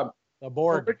school. The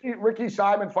Borg. Ricky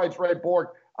Simon fights Ray Borg.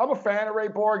 I'm a fan of Ray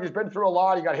Borg. He's been through a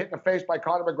lot. He got hit in the face by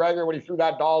Conor McGregor when he threw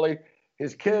that dolly.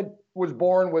 His kid was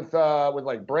born with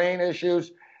like brain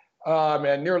issues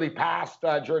and nearly passed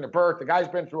during the birth. The guy's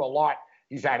been through a lot.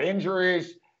 He's had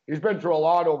injuries. He's been through a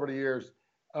lot over the years,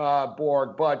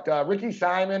 Borg. But Ricky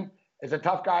Simon is a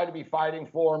tough guy to be fighting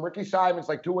for him. Ricky Simon's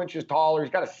like 2 inches taller.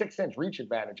 He's got a 6-inch reach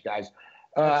advantage, guys,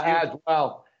 as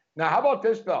well. Now, how about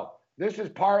this, though? This is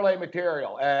parlay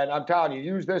material. And I'm telling you,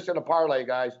 use this in a parlay,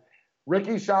 guys.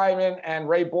 Ricky Simon and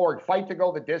Ray Borg fight to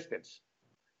go the distance.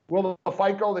 Will the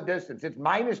fight go the distance? It's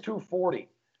minus 240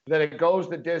 that it goes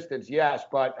the distance, yes.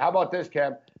 But how about this,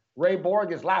 Cam? Ray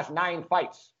Borg, his last 9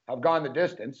 fights have gone the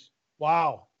distance.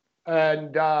 Wow.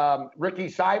 And Ricky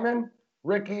Simon,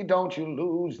 Ricky, don't you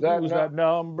lose that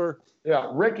number.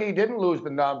 Yeah, Ricky didn't lose the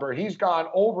number. He's gone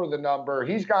over the number.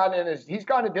 He's gone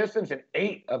a distance in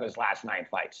 8 of his last 9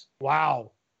 fights.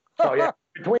 Wow. So yeah,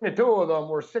 between the two of them,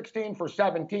 we're 16 for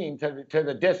 17 to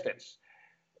the distance.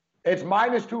 It's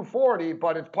minus 240,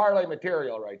 but it's parlay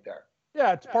material right there.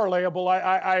 Yeah, it's parlayable.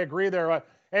 I agree there.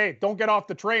 Hey, don't get off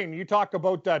the train. You talk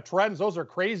about trends. Those are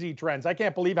crazy trends. I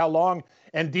can't believe how long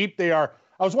and deep they are.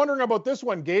 I was wondering about this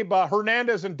one, Gabe.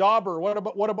 Hernandez and Dauber.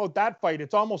 What about that fight?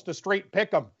 It's almost a straight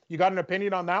pick 'em. You got an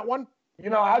opinion on that one? You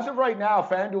know, as of right now,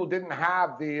 FanDuel didn't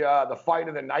have the fight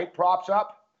of the night props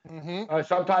up. Mm-hmm.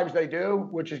 Sometimes they do,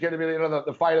 which is going to be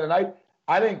the fight of the night.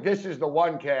 I think this is the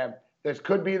one, Cam. This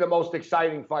could be the most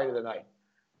exciting fight of the night.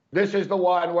 This is the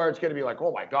one where it's going to be like,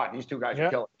 oh my God, these two guys are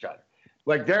killing each other.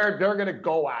 Like they're going to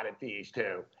go at it, these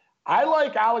two. I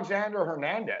like Alexander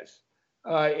Hernandez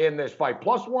in this fight,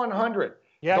 plus 100.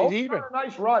 Yeah, he's even. A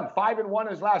nice run,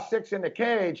 5-1 his last 6 in the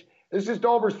cage. This is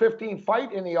Dober's 15th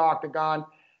fight in the octagon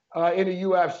in the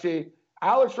UFC.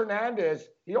 Alex Hernandez,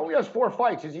 he only has 4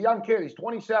 fights. He's a young kid. He's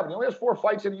 27. He only has 4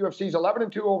 fights in the UFC. He's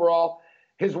 11-2 overall.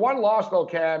 His one loss, though,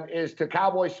 Cam, is to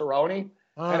Cowboy Cerrone.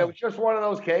 And it was just one of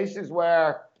those cases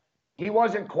where he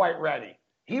wasn't quite ready.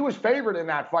 He was favored in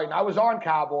that fight, and I was on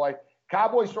Cowboy.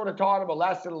 Cowboy sort of taught him a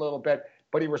lesson a little bit,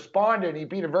 but he responded. He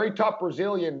beat a very tough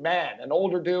Brazilian man, an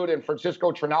older dude in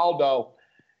Francisco Trinaldo.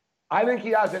 I think he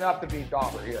has enough to beat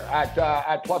Dauber here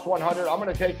at plus 100. I'm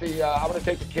going to take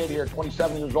the kid here,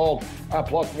 27 years old,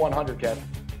 plus 100, Kevin.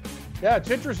 Yeah,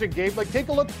 it's interesting, Gabe. Like, take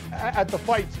a look at the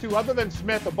fights too. Other than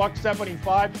Smith,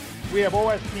 $175, we have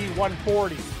OSP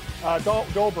 140,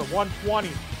 Dober 120.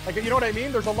 Like, you know what I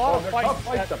mean? There's a lot of fights. Tough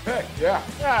fights to pick. Yeah.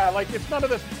 Yeah, like it's none of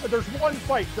this. There's one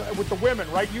fight with the women,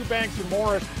 right? Eubanks and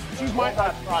Morris. She's my.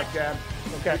 That's right, Ken.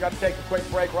 Okay. We got to take a quick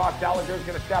break. Ross Dellenger's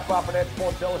going to step up and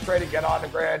Sports Illustrated. Get on the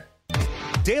grid.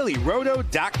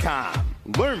 DailyRoto.com.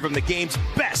 Learn from the game's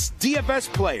best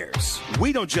DFS players.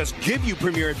 We don't just give you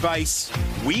premier advice,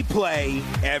 we play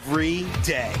every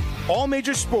day. All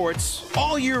major sports,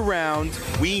 all year round,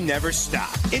 we never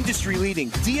stop. Industry-leading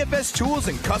DFS tools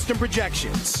and custom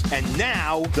projections. And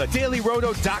now, the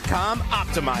DailyRoto.com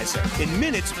Optimizer. In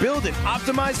minutes, build and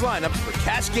optimize lineups for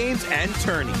cash games and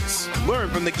tourneys. Learn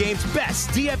from the game's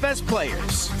best DFS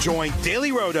players. Join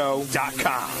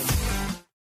DailyRoto.com.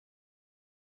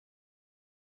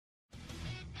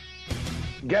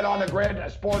 Get on the grid,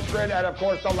 Sports Grid, and of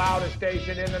course the loudest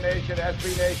station in the nation,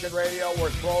 SB Nation Radio. We're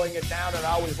throwing it down, and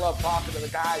I always love talking to the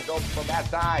guys over from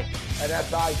SI at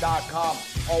SI.com.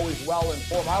 Always well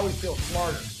informed. I always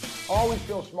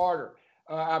feel smarter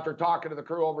after talking to the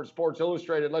crew over at Sports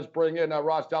Illustrated. Let's bring in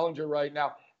Ross Dellenger right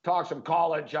now, talk some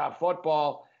college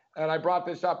football. And I brought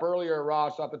this up earlier,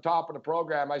 Ross, at the top of the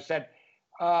program. I said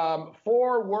 4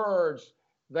 words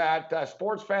that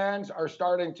sports fans are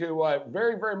starting to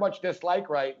very, very much dislike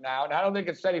right now. And I don't think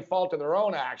it's any fault of their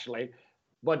own, actually.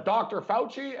 But Dr.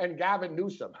 Fauci and Gavin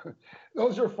Newsom.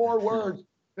 Those are 4 words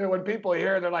that when people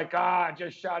hear, they're like,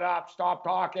 just shut up, stop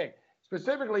talking.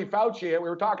 Specifically, Fauci, we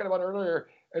were talking about earlier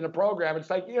in the program. It's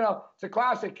like, it's a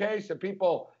classic case of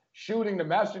people shooting the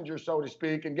messenger, so to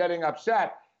speak, and getting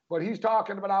upset. But he's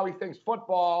talking about how he thinks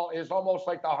football is almost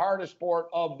like the hardest sport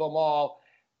of them all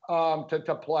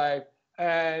to play.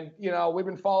 And, we've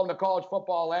been following the college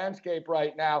football landscape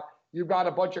right now. You've got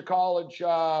a bunch of college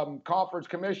conference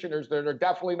commissioners that are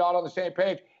definitely not on the same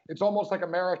page. It's almost like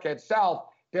America itself.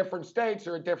 Different states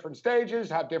are at different stages,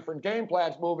 have different game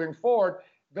plans moving forward.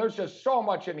 There's just so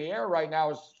much in the air right now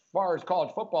as far as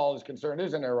college football is concerned,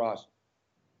 isn't there, Ross?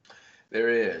 There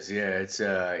is, yeah. It's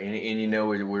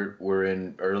we're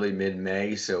in early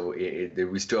mid-May, so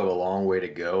we still have a long way to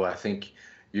go. I think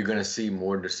you're going to see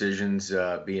more decisions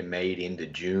being made into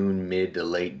June, mid to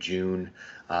late June.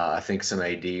 I think some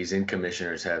ADs and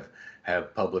commissioners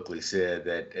have publicly said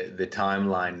that the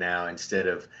timeline now, instead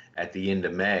of at the end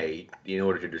of May, in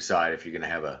order to decide if you're going to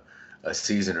have a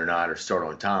season or not or start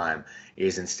on time,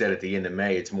 is instead at the end of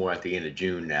May, it's more at the end of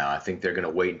June now. I think they're going to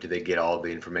wait until they get all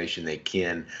the information they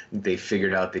can. They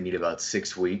figured out they need about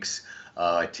 6 weeks.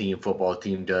 A football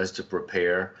team does to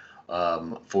prepare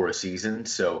for a season.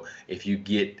 So if you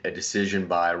get a decision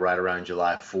by right around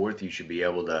July 4th, you should be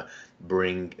able to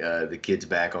bring the kids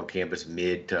back on campus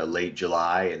mid to late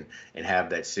July and have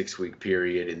that 6 week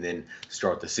period and then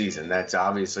start the season. That's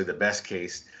obviously the best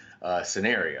case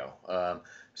scenario.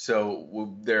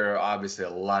 So there are obviously a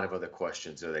lot of other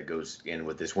questions that goes in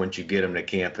with this. Once you get them to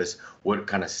campus, what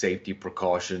kind of safety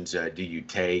precautions do you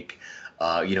take?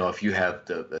 If you have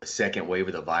the second wave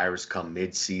of the virus come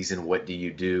mid-season, what do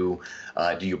you do?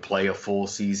 Do you play a full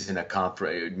season,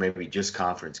 maybe just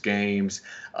conference games?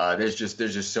 There's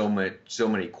just so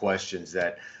many questions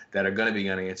that are going to be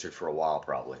unanswered for a while,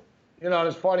 probably.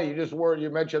 It's funny. You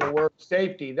mentioned the word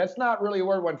safety. That's not really a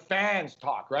word when fans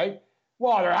talk, right?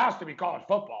 Well, there has to be college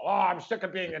football. Oh, I'm sick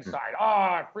of being inside.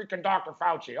 Oh, freaking Dr.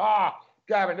 Fauci. Oh,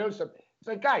 Gavin Newsom. It's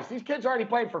like, guys, these kids already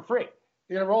played for free.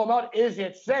 You're going to roll them out. Is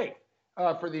it safe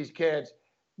for these kids?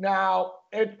 Now,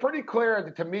 it's pretty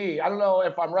clear to me, I don't know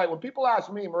if I'm right. When people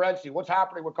ask me, Morency, what's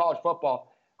happening with college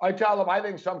football, I tell them I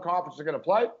think some conferences are going to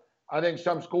play. I think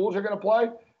some schools are going to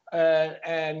play.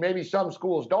 And maybe some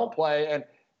schools don't play. And,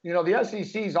 the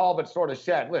SEC's all but sort of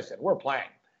said, listen, we're playing.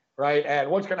 Right. And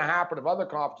what's going to happen if other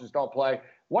conferences don't play?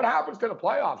 What happens to the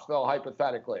playoffs, though,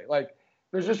 hypothetically? Like,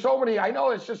 there's just so many. I know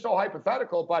it's just so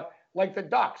hypothetical, but like the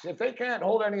Ducks, if they can't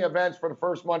hold any events for the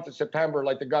first month of September,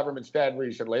 like the government said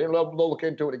recently, and they'll look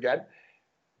into it again.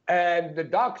 And the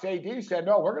Ducks AD said,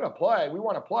 no, we're going to play. We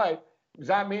want to play. Does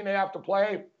that mean they have to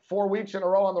play 4 weeks in a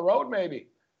row on the road? Maybe.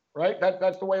 Right.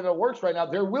 That's the way that it works right now.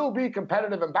 There will be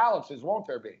competitive imbalances, won't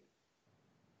there be?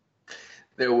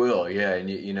 There will, yeah.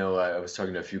 And, I was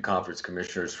talking to a few conference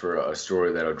commissioners for a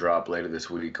story that'll drop later this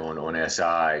week on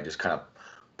SI, just kind of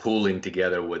pooling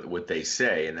together what they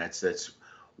say. And that's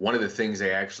one of the things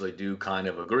they actually do kind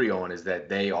of agree on, is that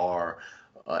they are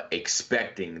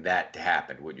expecting that to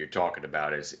happen. What you're talking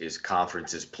about is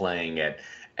conferences playing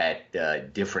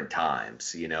at different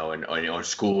times, and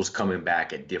schools coming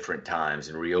back at different times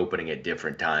and reopening at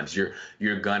different times.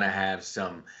 You're going to have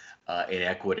some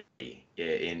inequity.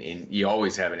 You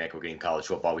always have inequity in college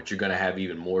football, but you're going to have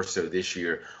even more so this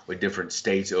year with different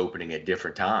states opening at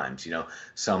different times.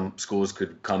 Some schools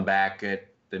could come back at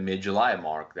the mid-July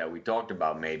mark that we talked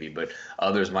about maybe, but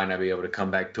others might not be able to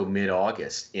come back till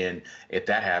mid-August. And if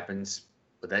that happens,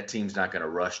 that team's not going to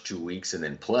rush 2 weeks and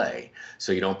then play.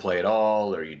 So you don't play at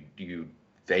all, or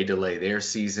they delay their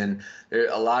season. There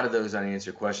are a lot of those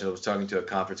unanswered questions. I was talking to a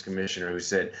conference commissioner who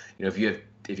said, if you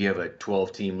have a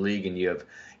 12-team league and you have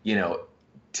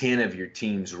 10 of your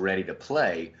teams ready to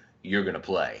play, you're going to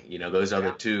play. Those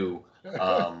other two,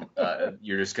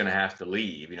 you're just going to have to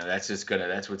leave. That's what's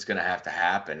going to have to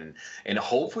happen. And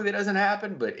hopefully that doesn't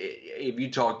happen. But if you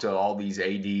talk to all these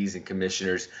ADs and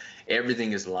commissioners,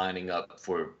 everything is lining up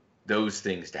for those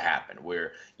things to happen,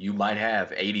 where you might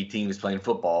have 80 teams playing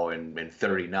football and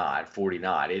 30 not, 40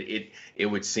 not. It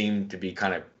would seem to be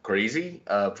kind of crazy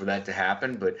for that to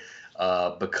happen, but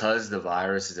because the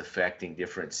virus is affecting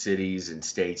different cities and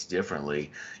states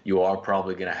differently, you are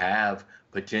probably going to have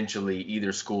potentially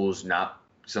either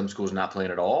some schools not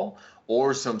playing at all,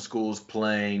 or some schools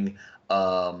playing,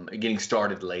 getting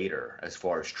started later as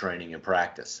far as training and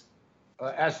practice.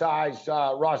 SI's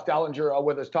Ross Dellenger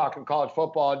with us talking college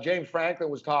football. James Franklin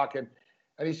was talking,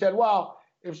 and he said, well,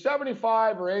 if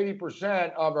 75 or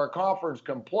 80% of our conference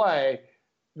can play,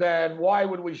 then why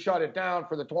would we shut it down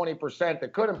for the 20%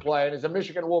 that couldn't play? And as a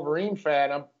Michigan Wolverine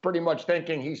fan, I'm pretty much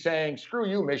thinking he's saying, screw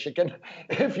you, Michigan,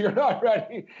 if you're not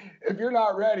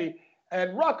ready.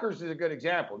 And Rutgers is a good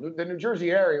example. The New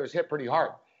Jersey area was hit pretty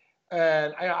hard.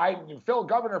 And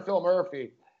Governor Phil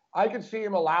Murphy, I could see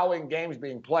him allowing games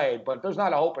being played, but there's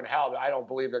not a hope in hell that I don't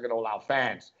believe they're going to allow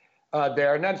fans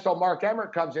there. And then so Mark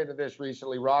Emmert comes into this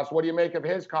recently, Ross. What do you make of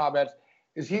his comments?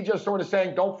 Is he just sort of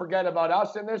saying, don't forget about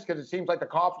us in this, because it seems like the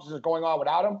conference is going on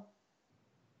without him?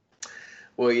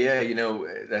 Well, yeah,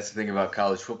 that's the thing about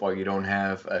college football. You don't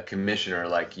have a commissioner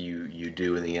like you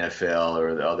do in the NFL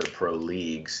or the other pro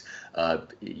leagues.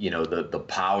 The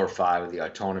Power Five, the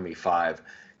Autonomy Five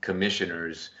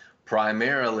commissioners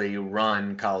primarily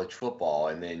run college football,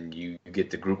 and then you get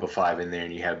the group of 5 in there,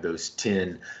 and you have those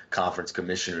 10 conference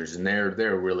commissioners, and they're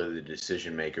really the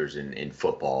decision makers in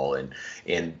football. And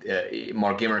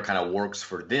Mark Emmert kind of works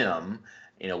for them,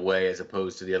 in a way, as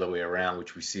opposed to the other way around,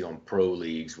 which we see on pro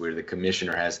leagues where the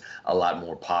commissioner has a lot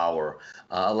more power.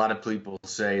 A lot of people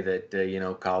say that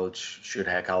college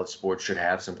sports should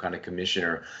have some kind of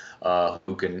commissioner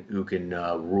who can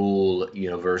rule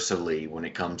universally when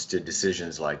it comes to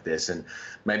decisions like this. And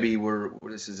maybe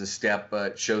this is a step,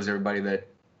 shows everybody that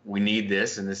we need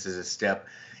this, and this is a step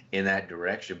in that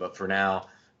direction. But for now,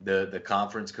 the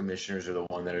conference commissioners are the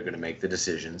one that are going to make the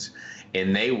decisions,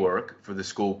 and they work for the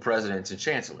school presidents and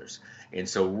chancellors. And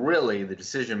so really the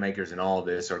decision makers in all of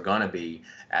this are going to be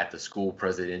at the school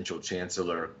presidential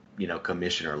chancellor,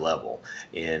 commissioner level.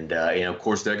 And of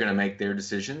course, they're going to make their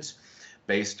decisions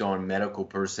based on medical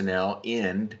personnel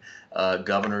and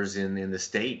governors in the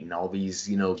state and all these,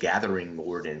 gathering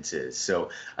ordinances. So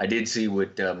I did see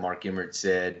what Mark Emmert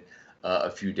said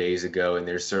a few days ago, and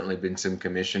there's certainly been some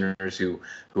commissioners who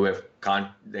have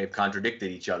they've contradicted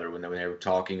each other when they were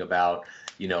talking about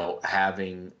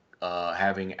having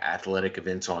athletic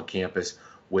events on campus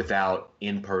without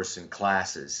in-person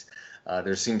classes.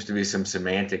 There seems to be some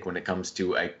semantic when it comes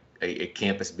to a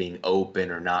campus being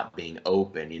open or not being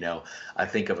open. I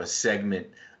think of a segment,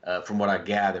 from what I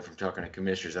gather from talking to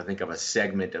commissioners, I think of a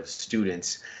segment of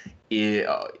students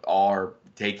are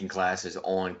taking classes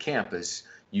on campus.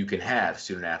 You can have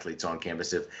student athletes on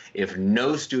campus. If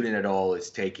no student at all is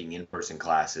taking in-person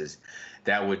classes,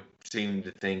 that would seem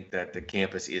to think that the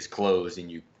campus is closed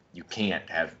and you can't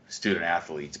have student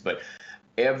athletes. But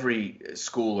every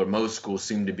school or most schools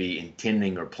seem to be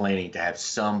intending or planning to have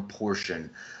some portion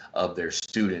of their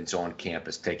students on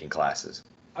campus taking classes.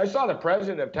 I saw the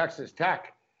president of Texas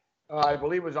Tech, I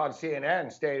believe it was on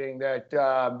CNN, stating that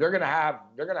they're going to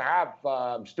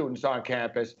have students on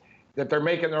campus, that they're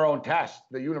making their own tests.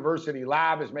 The university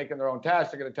lab is making their own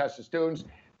tests. They're going to test the students.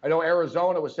 I know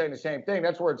Arizona was saying the same thing.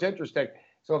 That's where it's interesting.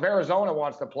 So if Arizona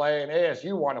wants to play and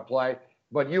ASU want to play,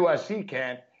 but USC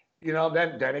can't,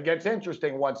 then it gets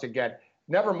interesting once again.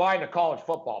 Never mind the college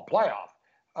football playoff.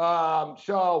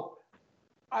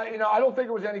 I don't think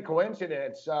it was any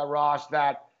coincidence, Ross,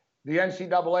 that the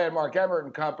NCAA and Mark Emmert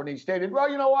and company stated, well,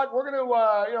 you know what, we're going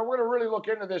to really look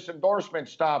into this endorsement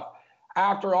stuff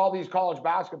after all these college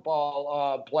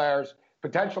basketball players,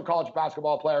 potential college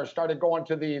basketball players, started going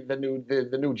to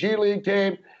the new G League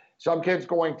team. Some kids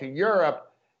going to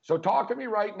Europe. So talk to me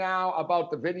right now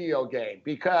about the video game,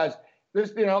 because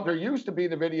this, there used to be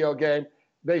the video game.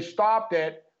 They stopped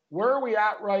it. Where are we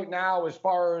at right now as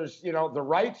far as, the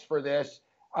rights for this?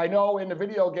 I know in the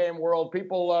video game world,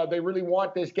 people, they really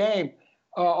want this game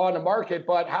on the market,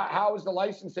 but how is the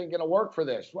licensing going to work for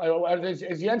this?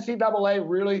 Is the NCAA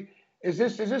really, is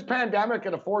this pandemic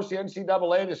going to force the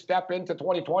NCAA to step into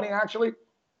 2020 actually?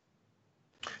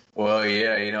 Well,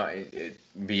 yeah,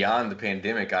 beyond the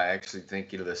pandemic, I actually think,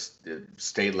 the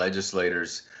state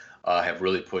legislators have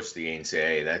really pushed the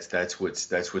NCAA. That's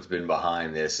what's been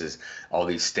behind this, is all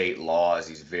these state laws,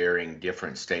 these varying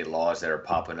different state laws that are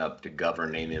popping up to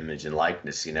govern name, image, and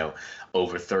likeness.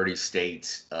 Over 30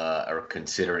 states are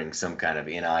considering some kind of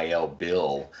NIL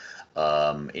bill.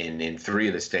 In 3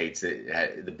 of the states,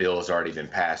 the bill has already been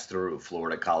passed through: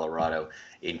 Florida, Colorado,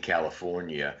 and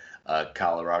California.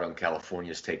 Colorado and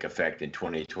California's take effect in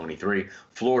 2023.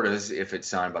 Florida's, if it's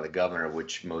signed by the governor,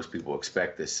 which most people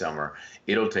expect this summer,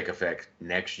 it'll take effect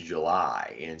next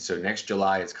July. And so next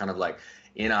July is kind of like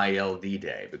NILD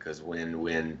day, because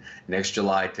when next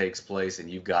July takes place and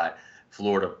you've got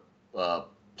Florida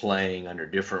playing under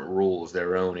different rules,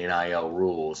 their own NIL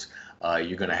rules,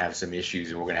 you're going to have some issues,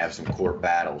 and we're going to have some court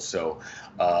battles. So,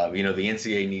 the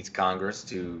NCAA needs Congress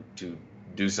to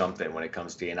do something when it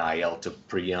comes to NIL to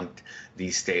preempt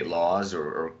these state laws,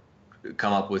 or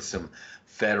come up with some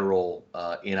federal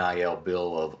NIL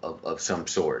bill of some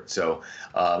sort. So,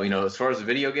 as far as the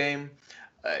video game,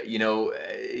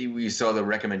 we saw the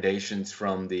recommendations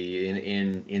from the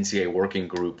NCAA working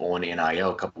group on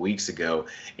NIL a couple weeks ago,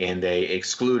 and they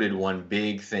excluded one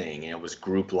big thing, and it was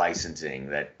group licensing.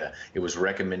 That it was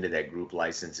recommended that group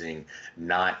licensing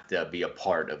not be a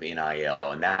part of NIL,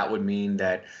 and that would mean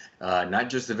that not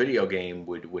just the video game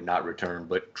would not return,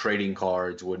 but trading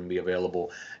cards wouldn't be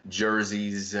available,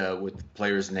 jerseys with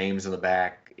players' names on the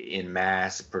back in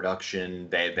mass production,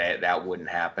 that wouldn't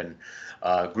happen.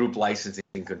 Group licensing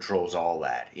controls all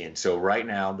that. And so right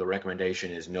now the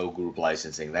recommendation is no group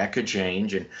licensing. That could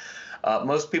change, and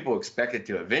most people expect it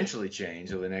to eventually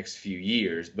change over the next few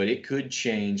years, but it could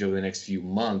change over the next few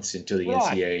months until the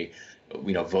NCAA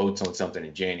votes on something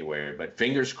in January. But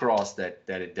fingers crossed that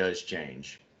it does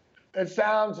change. It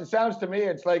sounds to me,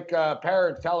 it's like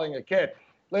parents telling a kid,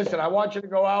 listen, I want you to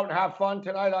go out and have fun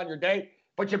tonight on your date,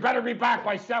 but you better be back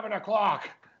by 7 o'clock.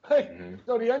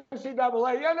 So the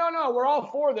NCAA, no, we're all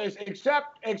for this,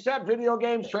 except video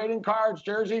games, trading cards,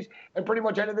 jerseys, and pretty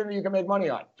much anything that you can make money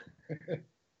on.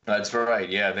 That's right.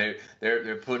 Yeah,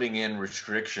 they're putting in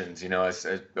restrictions. As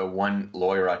one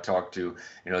lawyer I talked to,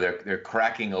 they're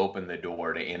cracking open the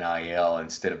door to NIL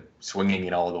instead of swinging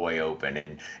it all the way open,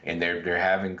 and they're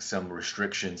having some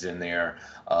restrictions in there,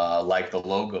 like the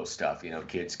logo stuff.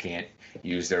 Kids can't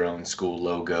use their own school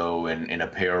logo and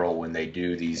apparel when they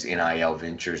do these NIL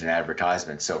ventures and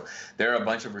advertisements. So there are a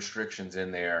bunch of restrictions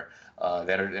in there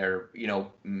that are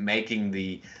making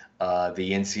the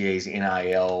NCAA's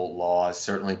NIL laws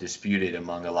certainly disputed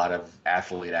among a lot of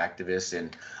athlete activists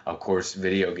and, of course,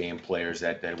 video game players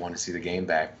that want to see the game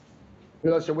back.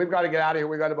 Listen, we've got to get out of here.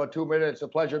 We've got about 2 minutes. It's a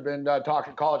pleasure been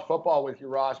talking college football with you,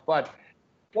 Ross. But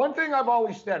one thing I've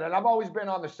always said, and I've always been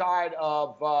on the side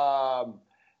of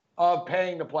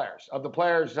paying the players,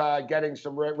 getting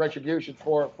some retribution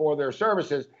for their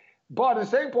services. But at the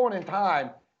same point in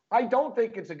time, I don't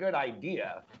think it's a good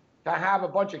idea to have a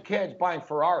bunch of kids buying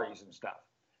Ferraris and stuff.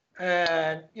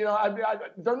 And,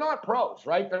 they're not pros,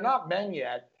 right? They're not men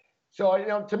yet.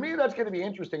 So, to me, that's going to be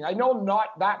interesting. I know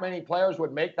not that many players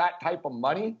would make that type of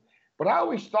money, but I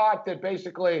always thought that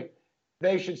basically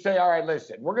they should say, all right,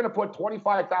 listen, we're going to put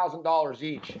 $25,000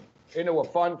 each into a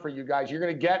fund for you guys. You're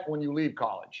going to get when you leave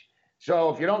college.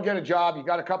 So if you don't get a job, you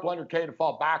got a couple $100K to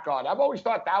fall back on. I've always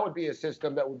thought that would be a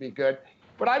system that would be good,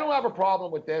 but I don't have a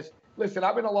problem with this. Listen,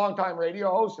 I've been a long-time radio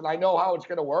host, and I know how it's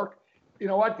going to work. You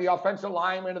know what? The offensive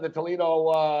linemen of the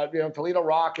Toledo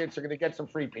Rockets are going to get some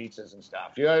free pizzas and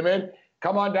stuff. You know what I mean?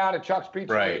 Come on down to Chuck's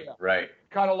Pizza. Right.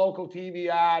 Cut a local TV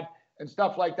ad and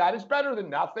stuff like that. It's better than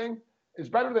nothing.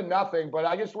 But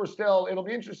I guess it'll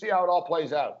be interesting to see how it all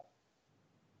plays out.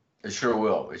 It sure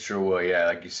will. Yeah,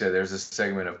 like you said, there's a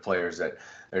segment of players that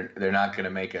they're not going to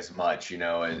make as much, and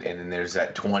then there's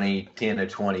that 10 to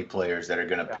 20 players that are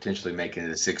going to potentially make it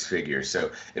into six figures.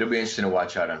 So it'll be interesting to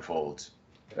watch how it unfolds.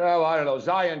 Oh, I don't know.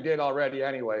 Zion did already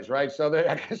anyways, right? So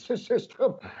I guess the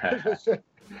system,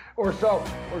 or so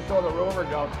the rumor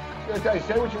goes.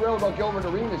 Say what you will about Gilbert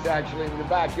Arenas, actually, in the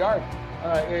backyard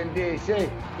in D.C.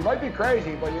 He might be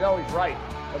crazy, but he's right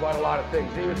about a lot of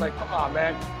things. He was like, come on,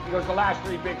 man. He goes, the last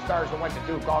three big stars that went to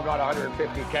Duke all got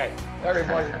 $150K.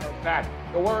 Everybody knows that.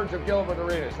 The words of Gilbert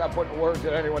Arenas, not putting words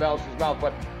in anyone else's mouth.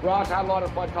 But Ross, had a lot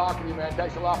of fun talking to you, man.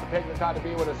 Thanks a lot for taking the time to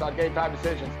be with us on Game Time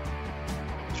Decisions.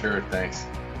 Sure, thanks.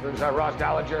 There's Ross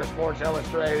Dellenger, Sports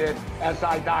Illustrated,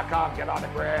 SI.com. Get on the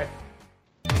grid.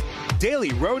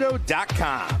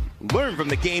 DailyRoto.com. Learn from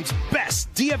the game's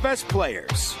best DFS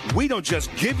players. We don't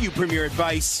just give you premier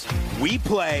advice, we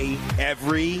play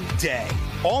every day.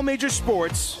 All major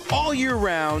sports, all year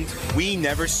round, we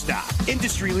never stop.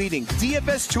 Industry-leading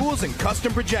DFS tools and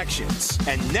custom projections.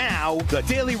 And now, the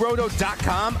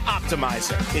DailyRoto.com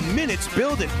Optimizer. In minutes,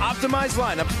 build and optimize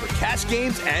lineups for cash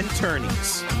games and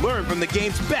tourneys. Learn from the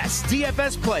game's best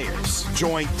DFS players.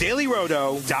 Join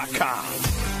DailyRoto.com.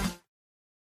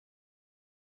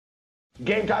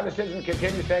 Game Time Decisions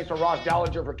continues. Thanks for Ross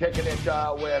Dellenger for kicking it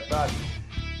with us.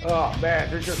 Oh, man,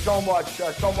 there's just so much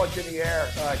in the air,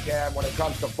 Cam, when it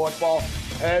comes to football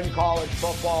and college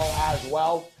football as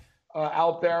well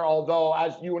out there. Although,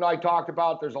 as you and I talked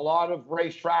about, there's a lot of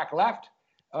racetrack left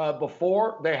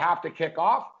before they have to kick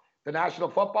off. The National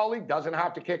Football League doesn't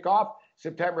have to kick off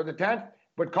September the 10th.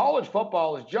 But college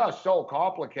football is just so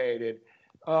complicated.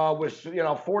 With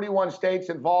 41 states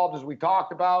involved, as we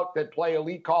talked about, that play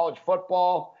elite college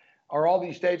football. Are all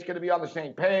these states going to be on the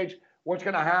same page? What's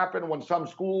going to happen when some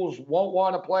schools won't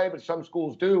want to play, but some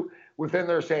schools do within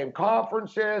their same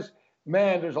conferences?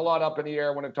 Man, there's a lot up in the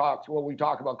air when we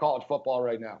talk about college football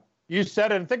right now. You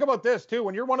said it. And think about this, too.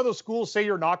 When you're one of those schools, say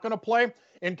you're not going to play,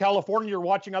 in California, you're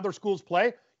watching other schools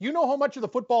play, you know how much of the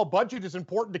football budget is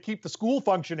important to keep the school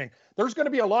functioning. There's going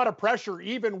to be a lot of pressure,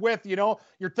 even with,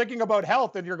 you're thinking about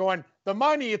health and you're going, the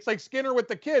money, it's like Skinner with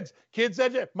the kids. Kids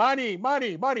said, money.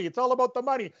 It's all about the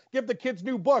money. Give the kids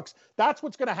new books. That's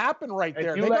what's going to happen right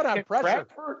there. They got to have pressure.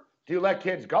 Do you let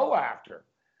kids go after?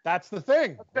 That's the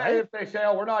thing. Right? If they say,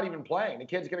 we're not even playing, the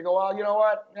kid's going to go, well, you know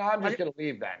what? I'm just going to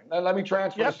leave then. Let me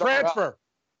transfer. Yeah, transfer.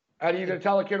 And you're going to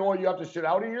tell a kid, you have to sit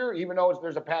out a year, even though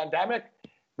there's a pandemic?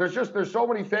 There's so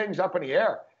many things up in the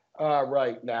air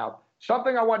right now.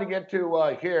 Something I want to get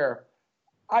to here.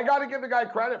 I got to give the guy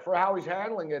credit for how he's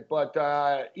handling it, but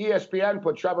ESPN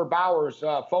put Trevor Bauer's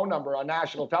phone number on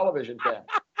national television.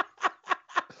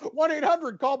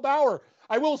 1-800, call Bauer.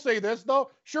 I will say this,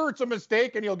 though. Sure, it's a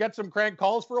mistake, and you'll get some crank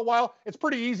calls for a while. It's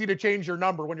pretty easy to change your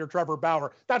number when you're Trevor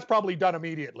Bauer. That's probably done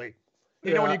immediately.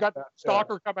 When you got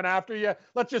Stalker coming after you,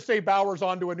 let's just say Bauer's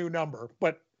onto a new number.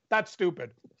 But That's stupid.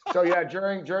 So yeah,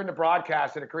 during the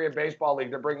broadcast in the Korean Baseball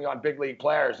League, they're bringing on big league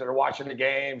players that are watching the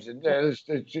games and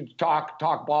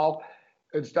talk ball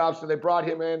and stuff. So they brought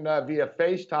him in via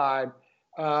FaceTime,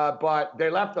 but they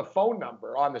left the phone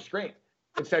number on the screen.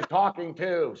 It said talking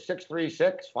to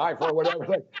 636-54,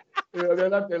 whatever.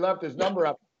 They left his number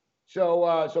up.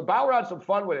 So Bauer had some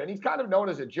fun with it, and he's kind of known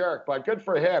as a jerk, but good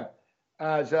for him,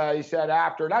 as he said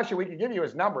after. And actually, we can give you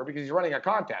his number because he's running a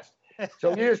contest.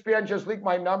 So ESPN just leaked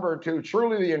my number to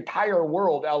truly the entire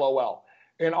world, LOL.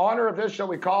 In honor of this, shall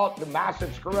we call it the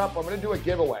massive screw-up? I'm going to do a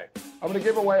giveaway. I'm going to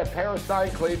give away a pair of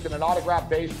signed cleats and an autographed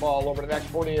baseball over the next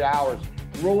 48 hours.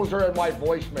 Rules are in my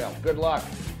voicemail. Good luck.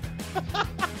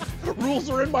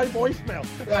 Rules are in my voicemail.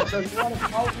 Yeah, so if you want to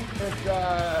call me, it's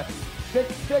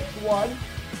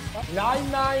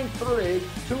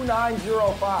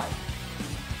 661-993-2905.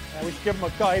 And we should give him a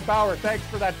call. Hey, Bauer, thanks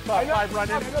for that 5-run inning. I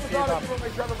never thought I'd give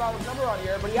away Trevor Bauer's number on the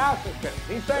air, but he asked us to.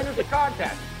 He's saying there's a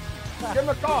contest. Give him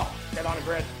a call. Get on the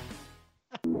grid.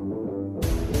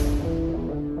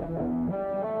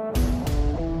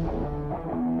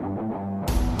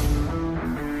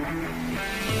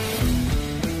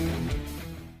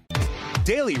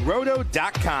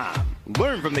 DailyRoto.com.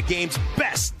 Learn from the game's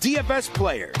best DFS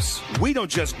players. We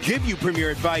don't just give you premier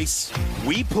advice,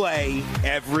 we play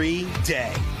every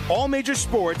day. All major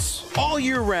sports, all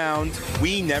year round,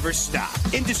 we never stop.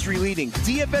 Industry-leading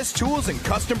DFS tools and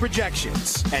custom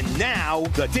projections. And now,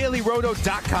 the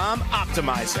DailyRoto.com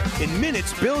Optimizer. In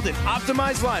minutes, build and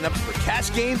optimize lineups for cash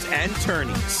games and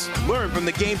tourneys. Learn from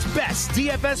the game's best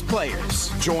DFS players.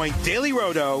 Join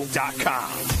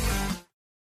DailyRoto.com.